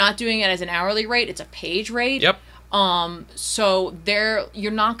 They're not doing it as an hourly rate, it's a page rate. Yep. So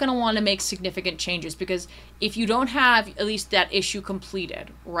you're not going to want to make significant changes, because if you don't have at least that issue completed,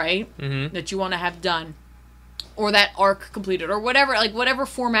 right, that you want to have done, or that arc completed, or whatever, like whatever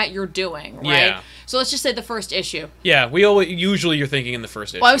format you're doing, right? Yeah. So let's just say the first issue. Yeah, usually you're thinking in the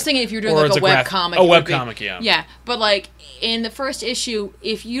first issue. Well, I was thinking if you're doing like a webcomic. A webcomic, yeah. Yeah, but like in the first issue,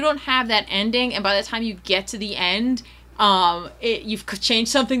 if you don't have that ending, and by the time you get to the end, you've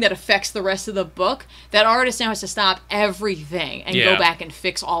changed something that affects the rest of the book, that artist now has to stop everything and go back and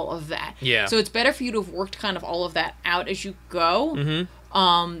fix all of that. Yeah. So it's better for you to have worked kind of all of that out as you go,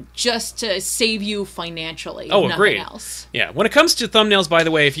 just to save you financially. Oh, nothing agreed. Else. Yeah. When it comes to thumbnails, by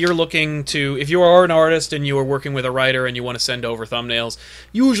the way, if you are an artist and you are working with a writer and you want to send over thumbnails,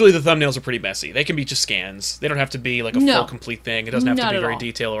 usually the thumbnails are pretty messy. They can be just scans. They don't have to be like a full complete thing. It doesn't have to be very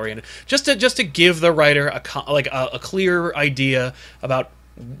detail oriented. Just to give the writer a clear idea about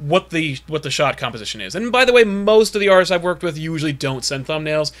what the shot composition is. And by the way, most of the artists I've worked with usually don't send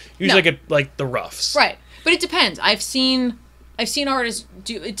thumbnails. Usually I get like the roughs. Right. But it depends. I've seen artists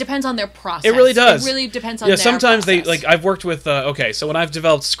do. It depends on their process. It really does. It really depends on their sometimes process. they like. I've worked with. So when I've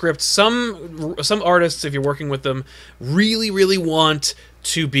developed scripts, some artists, if you're working with them, really want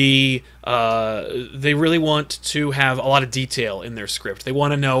to be they really want to have a lot of detail in their script. They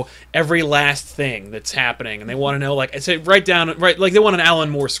want to know every last thing that's happening, and they want to know, like I said, like they want an Alan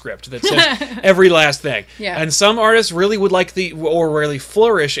Moore script that says every last thing. Yeah. And some artists really would like or really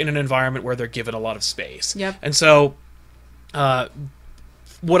flourish in an environment where they're given a lot of space. Yep. And so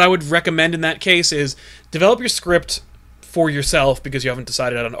what I would recommend in that case is develop your script for yourself, because you haven't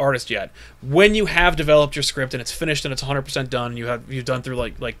decided on an artist yet. When you have developed your script and it's finished and it's 100% done, you've done through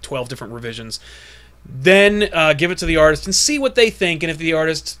like 12 different revisions, then give it to the artist and see what they think. And if the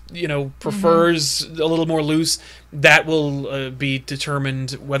artist prefers a little more loose, that will be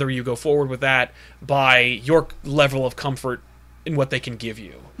determined whether you go forward with that by your level of comfort in what they can give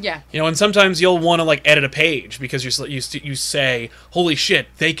you. Yeah. And sometimes you'll want to like edit a page because you say, holy shit,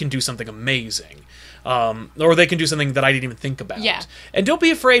 they can do something amazing. Or they can do something that I didn't even think about. Yeah. And don't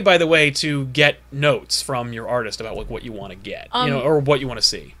be afraid, by the way, to get notes from your artist about like what you want to get, or what you want to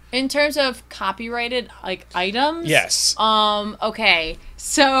see. In terms of copyrighted like items. Yes. Okay.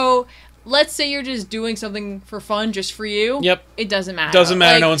 So let's say you're just doing something for fun, just for you. Yep. It doesn't matter. Doesn't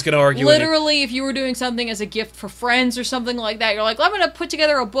matter. Like, no one's going to argue with it. Literally, if you were doing something as a gift for friends or something like that, you're like, I'm going to put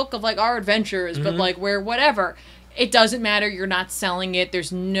together a book of like our adventures, but like where whatever. It doesn't matter. You're not selling it.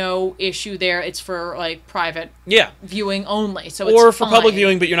 There's no issue there. It's for like private viewing only. So or it's for fine. public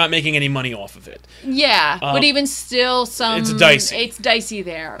viewing, but you're not making any money off of it. Yeah, but even still, it's dicey. It's dicey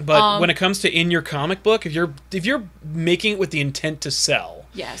there. But when it comes to in your comic book, if you're making it with the intent to sell,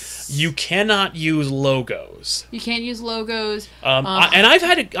 yes, you cannot use logos. You can't use logos. And I've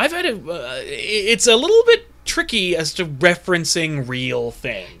had it's a little bit tricky as to referencing real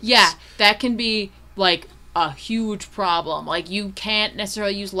things. Yeah, that can be like a huge problem. Like you can't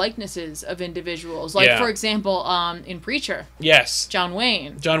necessarily use likenesses of individuals. Like for example, in Preacher. Yes. John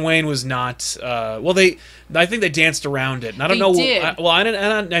Wayne. John Wayne was not. I think they danced around it, and I don't know. Did.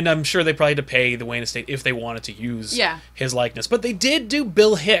 And I'm sure they probably had to pay the Wayne estate if they wanted to use his likeness. But they did do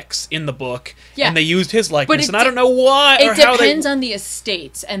Bill Hicks in the book, and they used his likeness, and I don't know why. It depends on the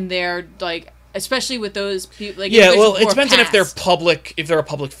estates and their like. Especially with those people, like it depends on if they're public, if they're a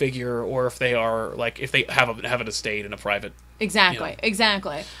public figure, or if they are like if they have an estate in a private. Exactly.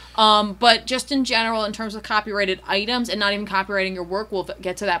 But just in general, in terms of copyrighted items, and not even copyrighting your work, we'll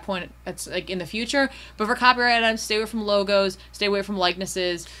get to that point. It's like in the future. But for copyrighted items, stay away from logos, stay away from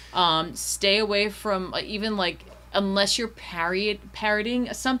likenesses, stay away from even like unless you're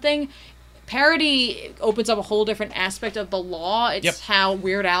parodying something. Parody opens up a whole different aspect of the law. It's how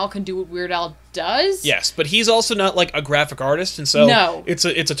Weird Al can do what Weird Al does. Yes, but he's also not like a graphic artist, and so it's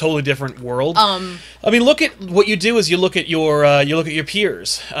a totally different world. I mean, look at what you do is you look at your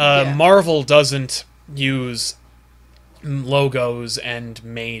peers. Marvel doesn't use logos and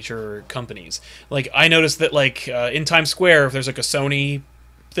major companies. Like I noticed that like in Times Square, if there's like a Sony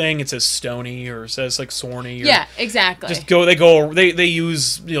thing, it says Stony or it says like Sorny. Yeah, exactly. They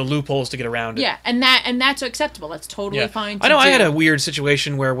use loopholes to get around it. Yeah, and that's acceptable. That's totally fine. I know. I had a weird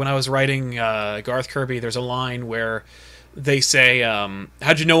situation where when I was writing Garth Kirby, there's a line where they say,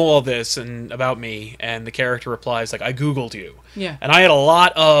 "How'd you know all this and about me?" And the character replies like, "I Googled you." Yeah. And I had a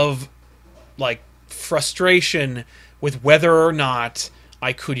lot of like frustration with whether or not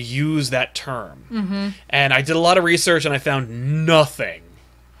I could use that term. Mm-hmm. And I did a lot of research and I found nothing.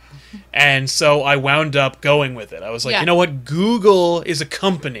 And so I wound up going with it. I was like, you know what? Google is a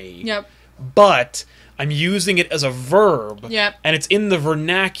company. Yep. But I'm using it as a verb. Yep. And it's in the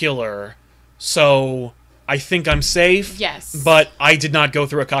vernacular. So I think I'm safe. Yes. But I did not go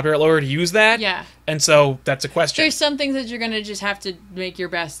through a copyright lawyer to use that. Yeah. And so that's a question. There's some things that you're going to just have to make your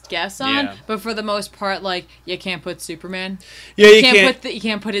best guess on. Yeah. But for the most part, like, you can't put Superman. Yeah, you can't. You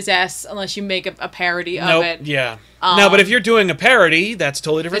can't put his S unless you make a parody nope, of it. Yeah. No, but if you're doing a parody, that's a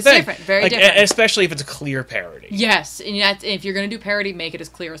totally different thing. It's different. Very different. Especially if it's a clear parody. Yes. And if you're going to do parody, make it as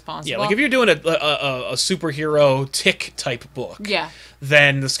clear as possible. Yeah, like if you're doing a superhero tick type book,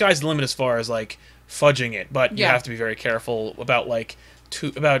 then the sky's the limit as far as like fudging it, but you have to be very careful about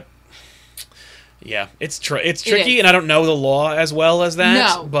it's tricky, and I don't know the law as well as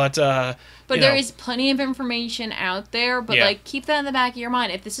that. No. But there is plenty of information out there, but like keep that in the back of your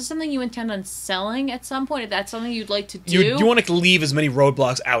mind. If this is something you intend on selling at some point, if that's something you'd like to do, you want to leave as many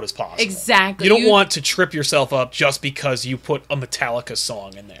roadblocks out as possible. Exactly. You don't want to trip yourself up just because you put a Metallica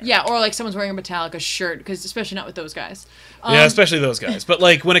song in there. Yeah, or like someone's wearing a Metallica shirt, because especially not with those guys. Yeah, especially those guys. But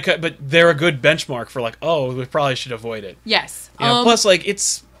like but they're a good benchmark for like, oh, we probably should avoid it. Yes. Plus, like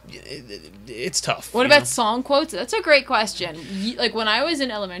it's tough. What about song quotes? That's a great question. Like when I was in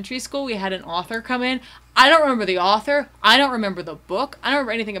elementary school, we had an author come in. I don't remember the author. I don't remember the book. I don't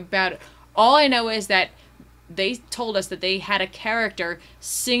remember anything about it. All I know is that they told us that they had a character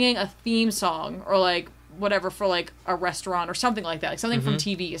singing a theme song or like whatever for like a restaurant or something like that, like something from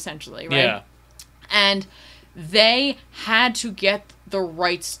TV essentially, right? Yeah. And they had to get the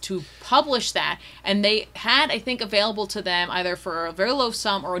rights to publish that, and they had, I think, available to them either for a very low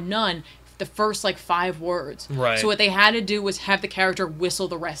sum or none the first like 5 words. Right. So what they had to do was have the character whistle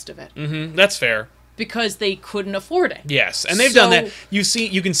the rest of it. That's fair. Because they couldn't afford it. Yes, and they've done that.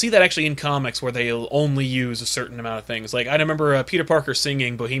 You can see that actually in comics where they'll only use a certain amount of things. Like I remember Peter Parker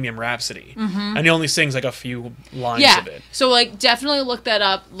singing Bohemian Rhapsody, and he only sings like a few lines of it. So like definitely look that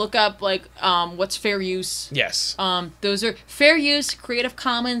up. Look up like what's fair use. Yes. Those are fair use, Creative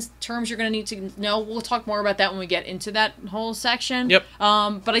Commons terms you're going to need to know. We'll talk more about that when we get into that whole section. Yep.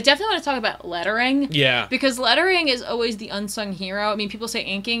 But I definitely want to talk about lettering. Yeah. Because lettering is always the unsung hero. I mean, people say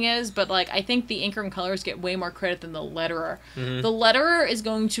inking is, but like I think the inker and colors get way more credit than the letterer. The letterer is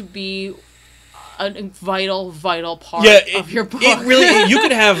going to be a vital part of your book. It really, you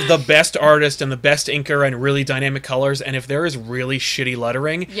could have the best artist and the best inker and really dynamic colors, and if there is really shitty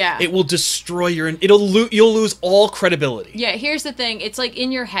lettering, it will destroy you'll lose all credibility. Yeah, here's the thing. It's like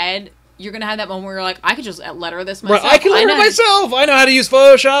in your head, you're going to have that moment where you're like, I could just letter this myself. Right, I can letter it myself. I know how to use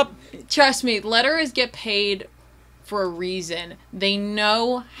Photoshop. Trust me, letterers get paid for a reason. They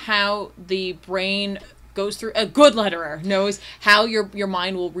know how the brain goes through. A good letterer knows how your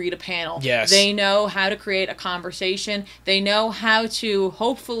mind will read a panel. Yes. They know how to create a conversation. They know how to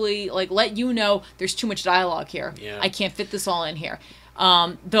hopefully like let you know there's too much dialogue here. Yeah. I can't fit this all in here.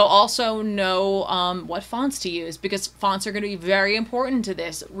 They'll also know what fonts to use, because fonts are going to be very important to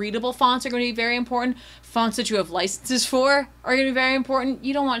this. Readable fonts are going to be very important. Fonts that you have licenses for are going to be very important.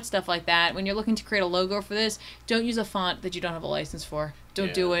 You don't want stuff like that. When you're looking to create a logo for this, don't use a font that you don't have a license for.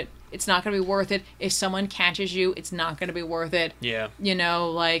 Don't do it. It's not going to be worth it. If someone catches you, it's not going to be worth it. Yeah. You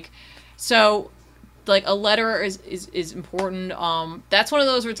know, like, so... like a letterer is important. That's one of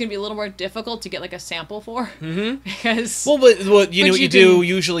those where it's gonna be a little more difficult to get like a sample for. Because but you know what you do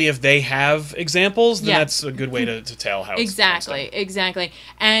usually if they have examples, then that's a good way to tell how exactly.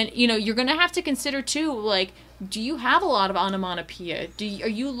 And you know you're gonna have to consider too, like, do you have a lot of onomatopoeia? Are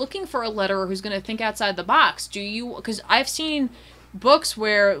you looking for a letterer who's gonna think outside the box? Because I've seen books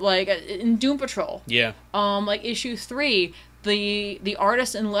where like in Doom Patrol, like issue 3. The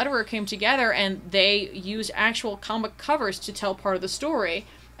artist and letterer came together and they used actual comic covers to tell part of the story,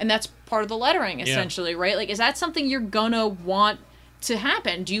 and that's part of the lettering essentially, right? Like, is that something you're gonna want to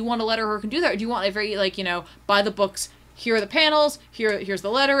happen? Do you want a letterer who can do that, or do you want a very, like, you know, buy the books, here are the panels, here's the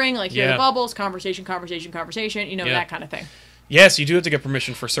lettering, like here are the bubbles, conversation, you know, that kind of thing. Yes, you do have to get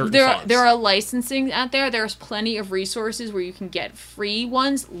permission for certain fonts. There are licensing out there. There's plenty of resources where you can get free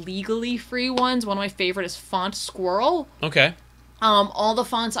ones, legally free ones. One of my favorite is Font Squirrel. Okay. All the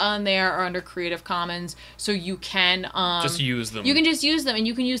fonts on there are under Creative Commons, so you can just use them. You can just use them, and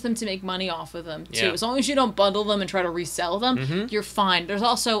you can use them to make money off of them too. Yeah. As long as you don't bundle them and try to resell them, you're fine. There's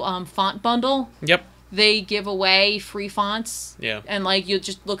also Font Bundle. Yep. They give away free fonts. Yeah. And like you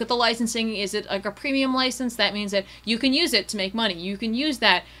just look at the licensing. Is it like a premium license? That means that you can use it to make money. You can use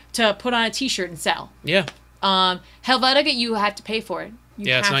that to put on a T-shirt and sell. Yeah. Helvetica, you have to pay for it.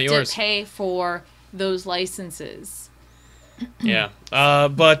 You it's have not yours. to pay for those licenses. Yeah.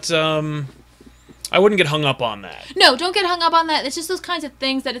 But I wouldn't get hung up on that. No, don't get hung up on that. It's just those kinds of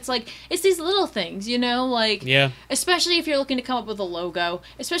things that it's like, it's these little things, you know, like, especially if you're looking to come up with a logo,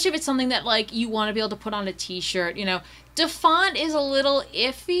 especially if it's something that, like, you want to be able to put on a T-shirt, you know. DeFont is a little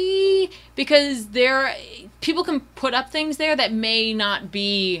iffy because people can put up things there that may not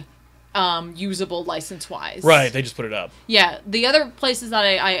be usable license-wise. Right, they just put it up. Yeah, the other places that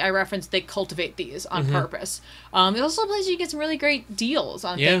I referenced, they cultivate these on purpose. There's also places you get some really great deals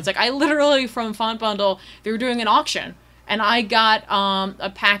on things. Like, I literally, from Font Bundle, they were doing an auction, and I got a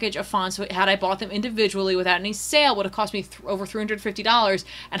package of fonts. Had I bought them individually without any sale, would have cost me over $350,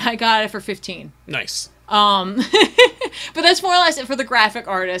 and I got it for $15. Nice. But that's more or less it for the graphic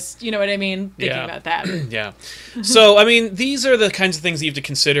artist, you know what I mean, thinking about that. Yeah. So, I mean, these are the kinds of things that you have to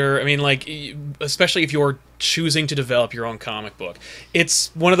consider. I mean, like, especially if you're choosing to develop your own comic book.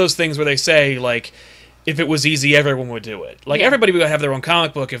 It's one of those things where they say, like, if it was easy, everyone would do it. Like, everybody would have their own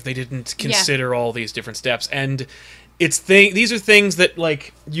comic book if they didn't consider all these different steps. And these are things that,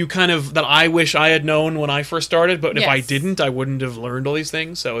 like, that I wish I had known when I first started, but if I didn't, I wouldn't have learned all these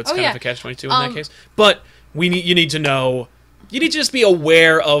things. So it's kind of a catch-22 in that case. But you need to know. You need to just be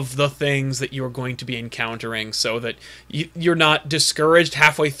aware of the things that you're going to be encountering so that you're not discouraged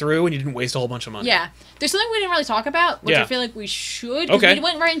halfway through and you didn't waste a whole bunch of money. Yeah. There's something we didn't really talk about, which I feel like we should. Okay. We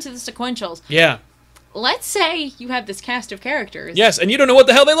went right into the sequentials. Yeah. let's say you have this cast of characters. Yes, and you don't know what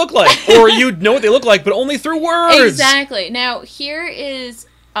the hell they look like. Or you know what they look like, but only through words. Exactly. Now, here is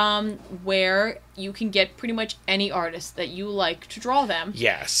where you can get pretty much any artist that you like to draw them.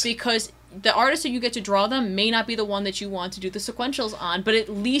 Yes. Because the artist that you get to draw them may not be the one that you want to do the sequentials on, but at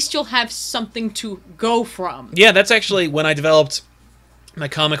least you'll have something to go from. Yeah, that's actually when I developed my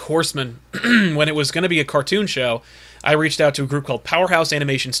comic Horseman. When it was going to be a cartoon show, I reached out to a group called Powerhouse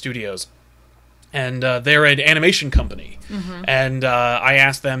Animation Studios. And they're an animation company. Mm-hmm. And I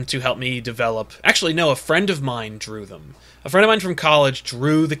asked them to help me develop... Actually, no, a friend of mine drew them. A friend of mine from college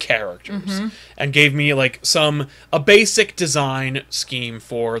drew the characters and gave me like a basic design scheme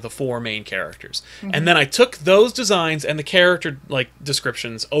for the 4 main characters. And then I took those designs and the character like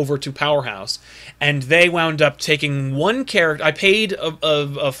descriptions over to Powerhouse, and they wound up taking one character. I paid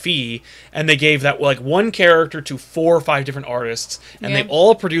a fee, and they gave that like one character to 4 or 5 different artists, and they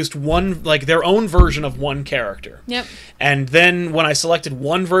all produced one like their own version of one character. Yep. And then when I selected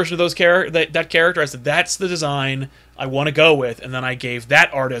one version of those that character, I said that's the design I want to go with, and then I gave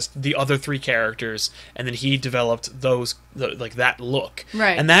that artist the other 3 characters, and then he developed that look.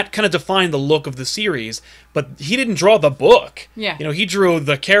 Right. And that kind of defined the look of the series, but he didn't draw the book. Yeah. You know, he drew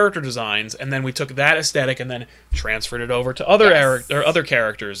the character designs, and then we took that aesthetic and then transferred it over to other other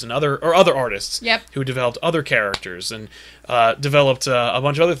characters and other artists who developed other characters and developed a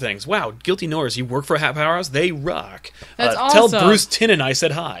bunch of other things. Wow, Guilty Norse, you work for Powerhouse? They rock. That's awesome. Tell Bruce Tinnen I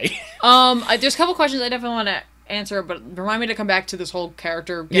said hi. There's a couple questions I definitely want to answer, but remind me to come back to this whole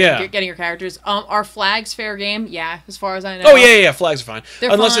character getting your characters. Are flags fair game? Yeah, as far as I know. Oh yeah, flags are fine.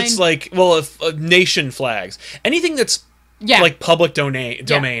 They're unless fine. It's like nation flags. Anything that's like public domain.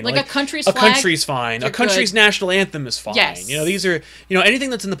 Like a country's a flag. Country's fine. A country's national anthem is fine. Yes. You know, these are anything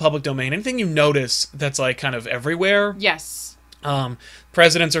that's in the public domain. Anything you notice that's like kind of everywhere. Yes.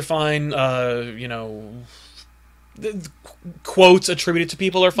 Presidents are fine. The quotes attributed to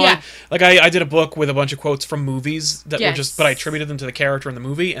people are fine. Yeah. Like I did a book with a bunch of quotes from movies that were Yes. but I attributed them to the character in the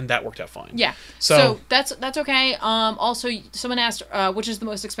movie, and that worked out fine. Yeah. So that's okay. Also, someone asked, which is the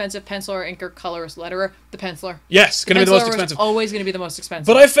most expensive, penciler, inker, colorist, letterer? The penciler. Yes, going to be the most expensive. Always going to be the most expensive.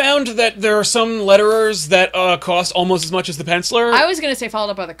 But I found that there are some letterers that cost almost as much as the penciler. I was going to say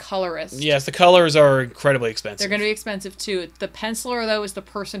followed up by the colorist. Yes, the colors are incredibly expensive. They're going to be expensive too. The penciler, though, is the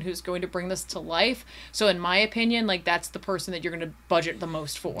person who's going to bring this to life. So in my opinion, like that's the person that you're going to budget the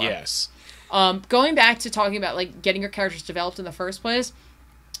most for. Yes. Going back to talking about like getting your characters developed in the first place,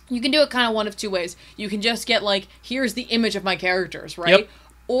 you can do it kind of one of 2 ways. You can just get like, here's the image of my characters, right? Yep.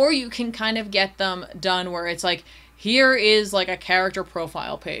 Or you can kind of get them done where it's like, here is like a character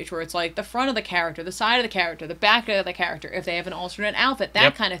profile page where it's like the front of the character, the side of the character, the back of the character, if they have an alternate outfit,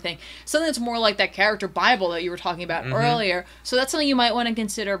 that kind of thing. Something that's more like that character Bible that you were talking about earlier. So that's something you might want to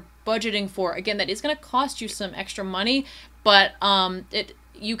consider budgeting for. Again, that is going to cost you some extra money, but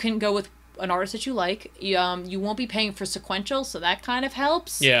you can go with an artist that you like. You won't be paying for sequential, so that kind of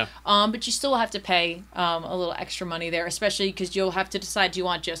helps. Yeah. But you still have to pay a little extra money there, especially because you'll have to decide, do you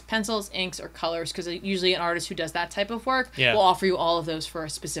want just pencils, inks, or colors? Because usually an artist who does that type of work will offer you all of those for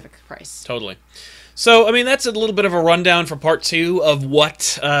a specific price. Totally. So, I mean, that's a little bit of a rundown for part 2 of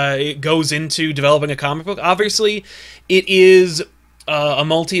what goes into developing a comic book. Obviously, it is a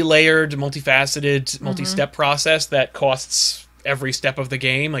multi-layered, multifaceted, multi-step process that costs every step of the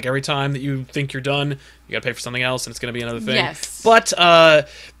game. Like every time that you think you're done, you gotta pay for something else, and it's gonna be another thing. Yes. But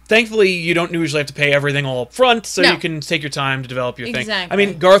thankfully, you don't usually have to pay everything all up front, so you can take your time to develop your thing. Exactly. I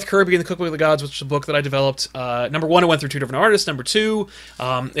mean, Garth Kirby and the Cookbook of the Gods, which is a book that I developed. Number 1, it went through 2 different artists. Number 2,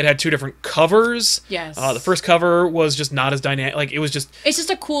 it had 2 different covers. Yes. The first cover was just not as dynamic. Like it was just. It's just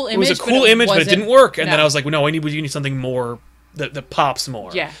a cool image. It was a cool image, but it didn't work. And No. then I was like, well, no, you need something more. That pops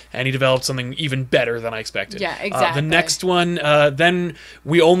more. Yeah. And he developed something even better than I expected. Yeah, exactly. The next one, then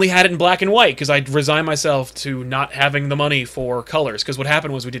we only had it in black and white because I'd resigned myself to not having the money for colors. Because what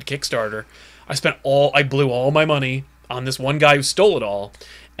happened was we did Kickstarter. I blew all my money on this one guy who stole it all.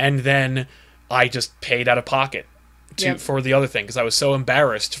 And then I just paid out of pocket for the other thing because I was so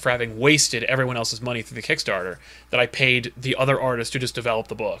embarrassed for having wasted everyone else's money through the Kickstarter that I paid the other artist to just develop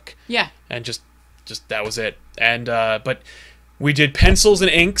the book. Yeah. And just that was it. And but we did pencils and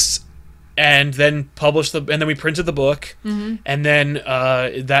inks, and then we printed the book, and then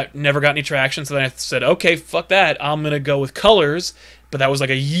that never got any traction. So then I said, okay, fuck that. I'm gonna go with colors. But that was like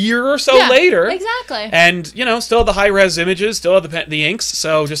a year or so later. Exactly. And still have the high res images, still have the inks.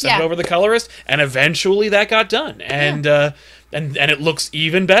 So just sent it over to the colorist, and eventually that got done. And and it looks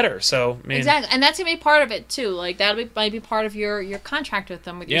even better. So I mean, exactly, and that's gonna be part of it too. Like might be part of your contract with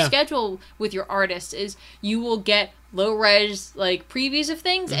them, with your schedule with your artist. Is you will get low res like previews of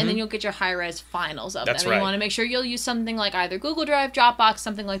things, and then you'll get your high res finals of That's them. right. You want to make sure you'll use something like either Google Drive, Dropbox,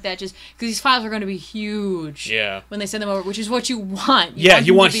 something like that, just because these files are going to be huge. Yeah. When they send them over, which is what you want.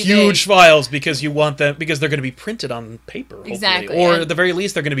 You want them to be huge big. files because they're going to be printed on paper, hopefully. Exactly, Or and- at the very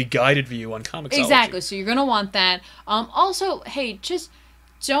least, they're going to be guided view on Comixology. Exactly. So you're going to want that. Also, hey, just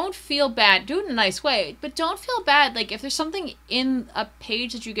don't feel bad. Do it in a nice way, but don't feel bad. Like, if there's something in a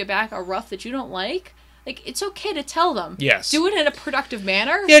page that you get back, a rough that you don't like, it's okay to tell them. Yes. Do it in a productive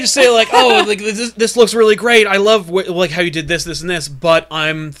manner. Yeah, just say like, oh, like this looks really great. I love like how you did this, this, and this. But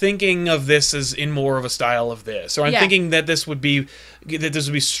I'm thinking of this as in more of a style of this, or I'm thinking that this would be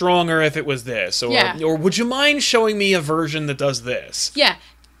stronger if it was this, or would you mind showing me a version that does this? Yeah.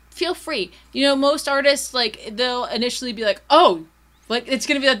 Feel free. Most artists they'll initially be like, oh. Like, it's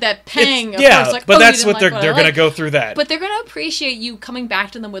going to be like that pang. But that's what they're going to go through that. But they're going to appreciate you coming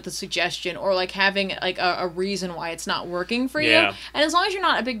back to them with a suggestion or, having, a reason why it's not working for you. And as long as you're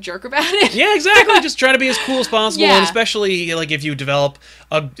not a big jerk about it. Yeah, exactly. Just try to be as cool as possible, Yeah. and especially, if you develop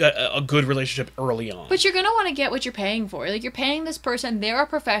a good relationship early on. But you're going to want to get what you're paying for. Like, you're paying this person. They're a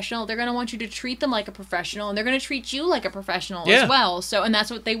professional. They're going to want you to treat them like a professional, and they're going to treat you like a professional as well. So, and that's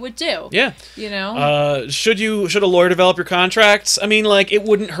what they would do. Yeah. Should a lawyer develop your contracts? I mean, it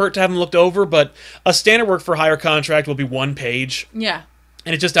wouldn't hurt to have them looked over, but a standard work for hire contract will be 1 page. Yeah.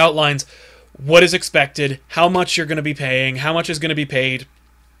 And it just outlines what is expected, how much you're going to be paying, how much is going to be paid,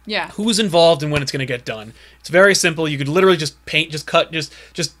 who's involved, and when it's going to get done. It's very simple. You could literally just paint, just cut, just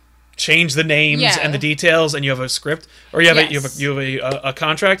change the names and the details, and you have a script, or you have a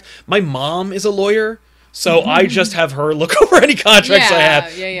contract. My mom is a lawyer. So I just have her look over any contracts I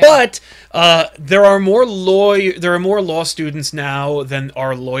have. But there are more law students now than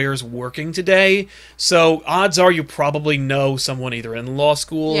are lawyers working today. So odds are you probably know someone either in law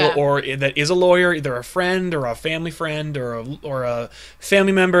school or that is a lawyer, either a friend or a family friend or a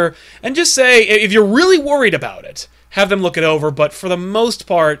family member. And just say, if you're really worried about it, have them look it over. But for the most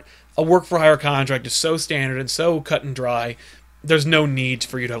part, a work for hire contract is so standard and so cut and dry. There's no need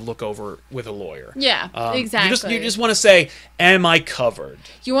for you to look over with a lawyer. Yeah, exactly. You just want to say, am I covered?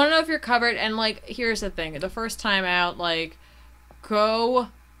 You want to know if you're covered, and, here's the thing. The first time out, go,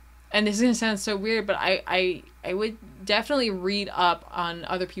 and this is going to sound so weird, but I would definitely read up on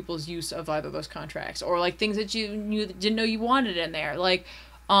other people's use of either of those contracts, or, things that you didn't know you wanted in there.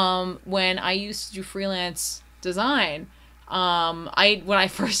 When I used to do freelance design, when I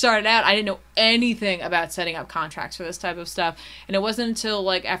first started out, I didn't know anything about setting up contracts for this type of stuff, and it wasn't until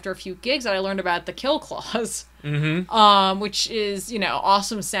after a few gigs that I learned about the kill clause, which is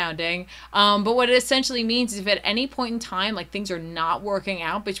awesome sounding. But what it essentially means is if at any point in time things are not working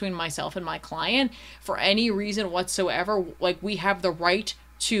out between myself and my client for any reason whatsoever, we have the right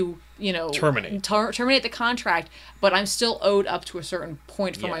to terminate the contract, but I'm still owed up to a certain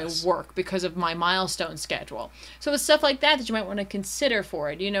point for my work because of my milestone schedule. So it's stuff like that you might want to consider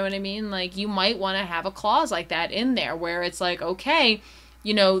for it. You know what I mean? You might want to have a clause like that in there where it's okay,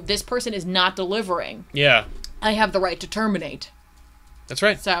 this person is not delivering. Yeah. I have the right to terminate. That's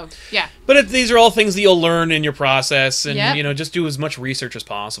right. So, yeah. But these are all things that you'll learn in your process, and just do as much research as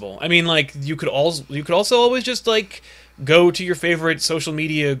possible. I mean, you could also always just go to your favorite social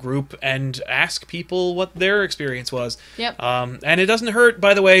media group and ask people what their experience was. Yep. And it doesn't hurt,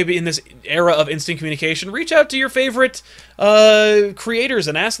 by the way, in this era of instant communication, reach out to your favorite creators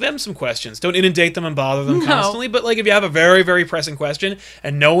and ask them some questions. Don't inundate them and bother them constantly, but if you have a very, very pressing question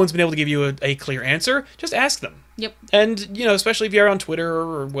and no one's been able to give you a clear answer, just ask them. Yep. And, especially if you're on Twitter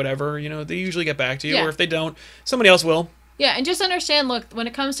or whatever, they usually get back to you, or if they don't, somebody else will. Yeah, and just understand, look, when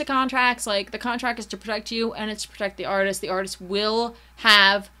it comes to contracts, the contract is to protect you and it's to protect the artist. The artist will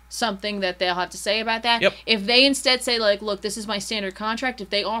have something that they'll have to say about that. Yep. If they instead say, look, this is my standard contract, if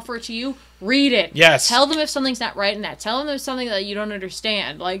they offer it to you, read it. Yes. Tell them if something's not right in that. Tell them there's something that you don't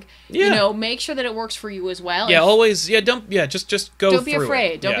understand. Make sure that it works for you as well. Yeah, always, just go through Don't be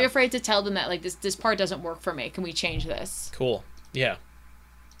afraid. It. Don't be afraid to tell them that, this part doesn't work for me. Can we change this? Cool. Yeah.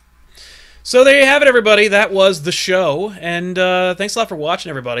 So there you have it, everybody. That was the show, and thanks a lot for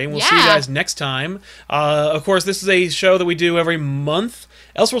watching, everybody. And we'll see you guys next time. Of course, this is a show that we do every month.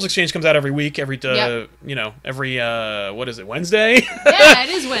 Elseworlds Exchange comes out every week, every what is it, Wednesday? Yeah, it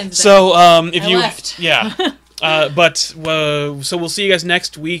is Wednesday. So if you left. So we'll see you guys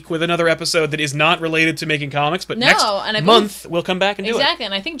next week with another episode that is not related to making comics, but next month we'll come back and do it. Exactly,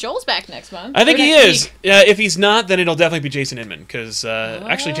 and I think Joel's back next month. I think he is. If he's not, then it'll definitely be Jason Inman, because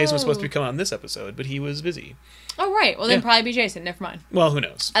actually Jason was supposed to be coming on this episode, but he was busy. Oh, right. Well, then Yeah. probably be Jason. Never mind. Well, who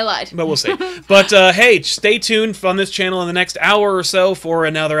knows? I lied. But we'll see. But hey, stay tuned on this channel in the next hour or so for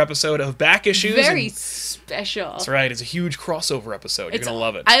another episode of Back Issues. Very And special. that's right. It's a huge crossover episode. You're gonna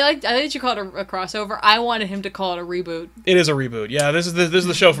love it. I like that you called it a crossover. I wanted him to call it a reboot. It is a reboot. Yeah, this is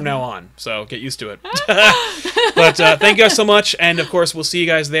the show from now on. So get used to it. But thank you guys so much, and of course we'll see you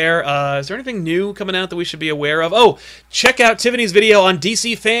guys there. Is there anything new coming out that we should be aware of? Oh, check out Tiffany's video on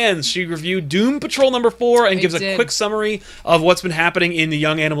DC Fans. She reviewed Doom Patrol #4 and gives a quick summary of what's been happening in the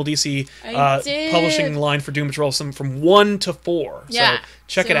Young Animal DC publishing line for Doom Patrol, from 1 to 4. Yeah. So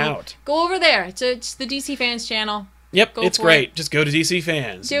check it out. Go over there. It's the DC Fans channel. Yep, Go it's for great. it. Just go to DC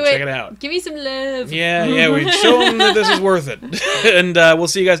Fans. Do Check it out. Give me some love. Yeah, we show them that this is worth it. And we'll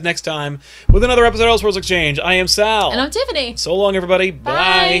see you guys next time with another episode of Elseworlds Exchange. I am Sal. And I'm Tiffany. So long, everybody.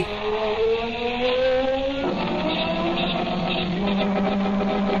 Bye.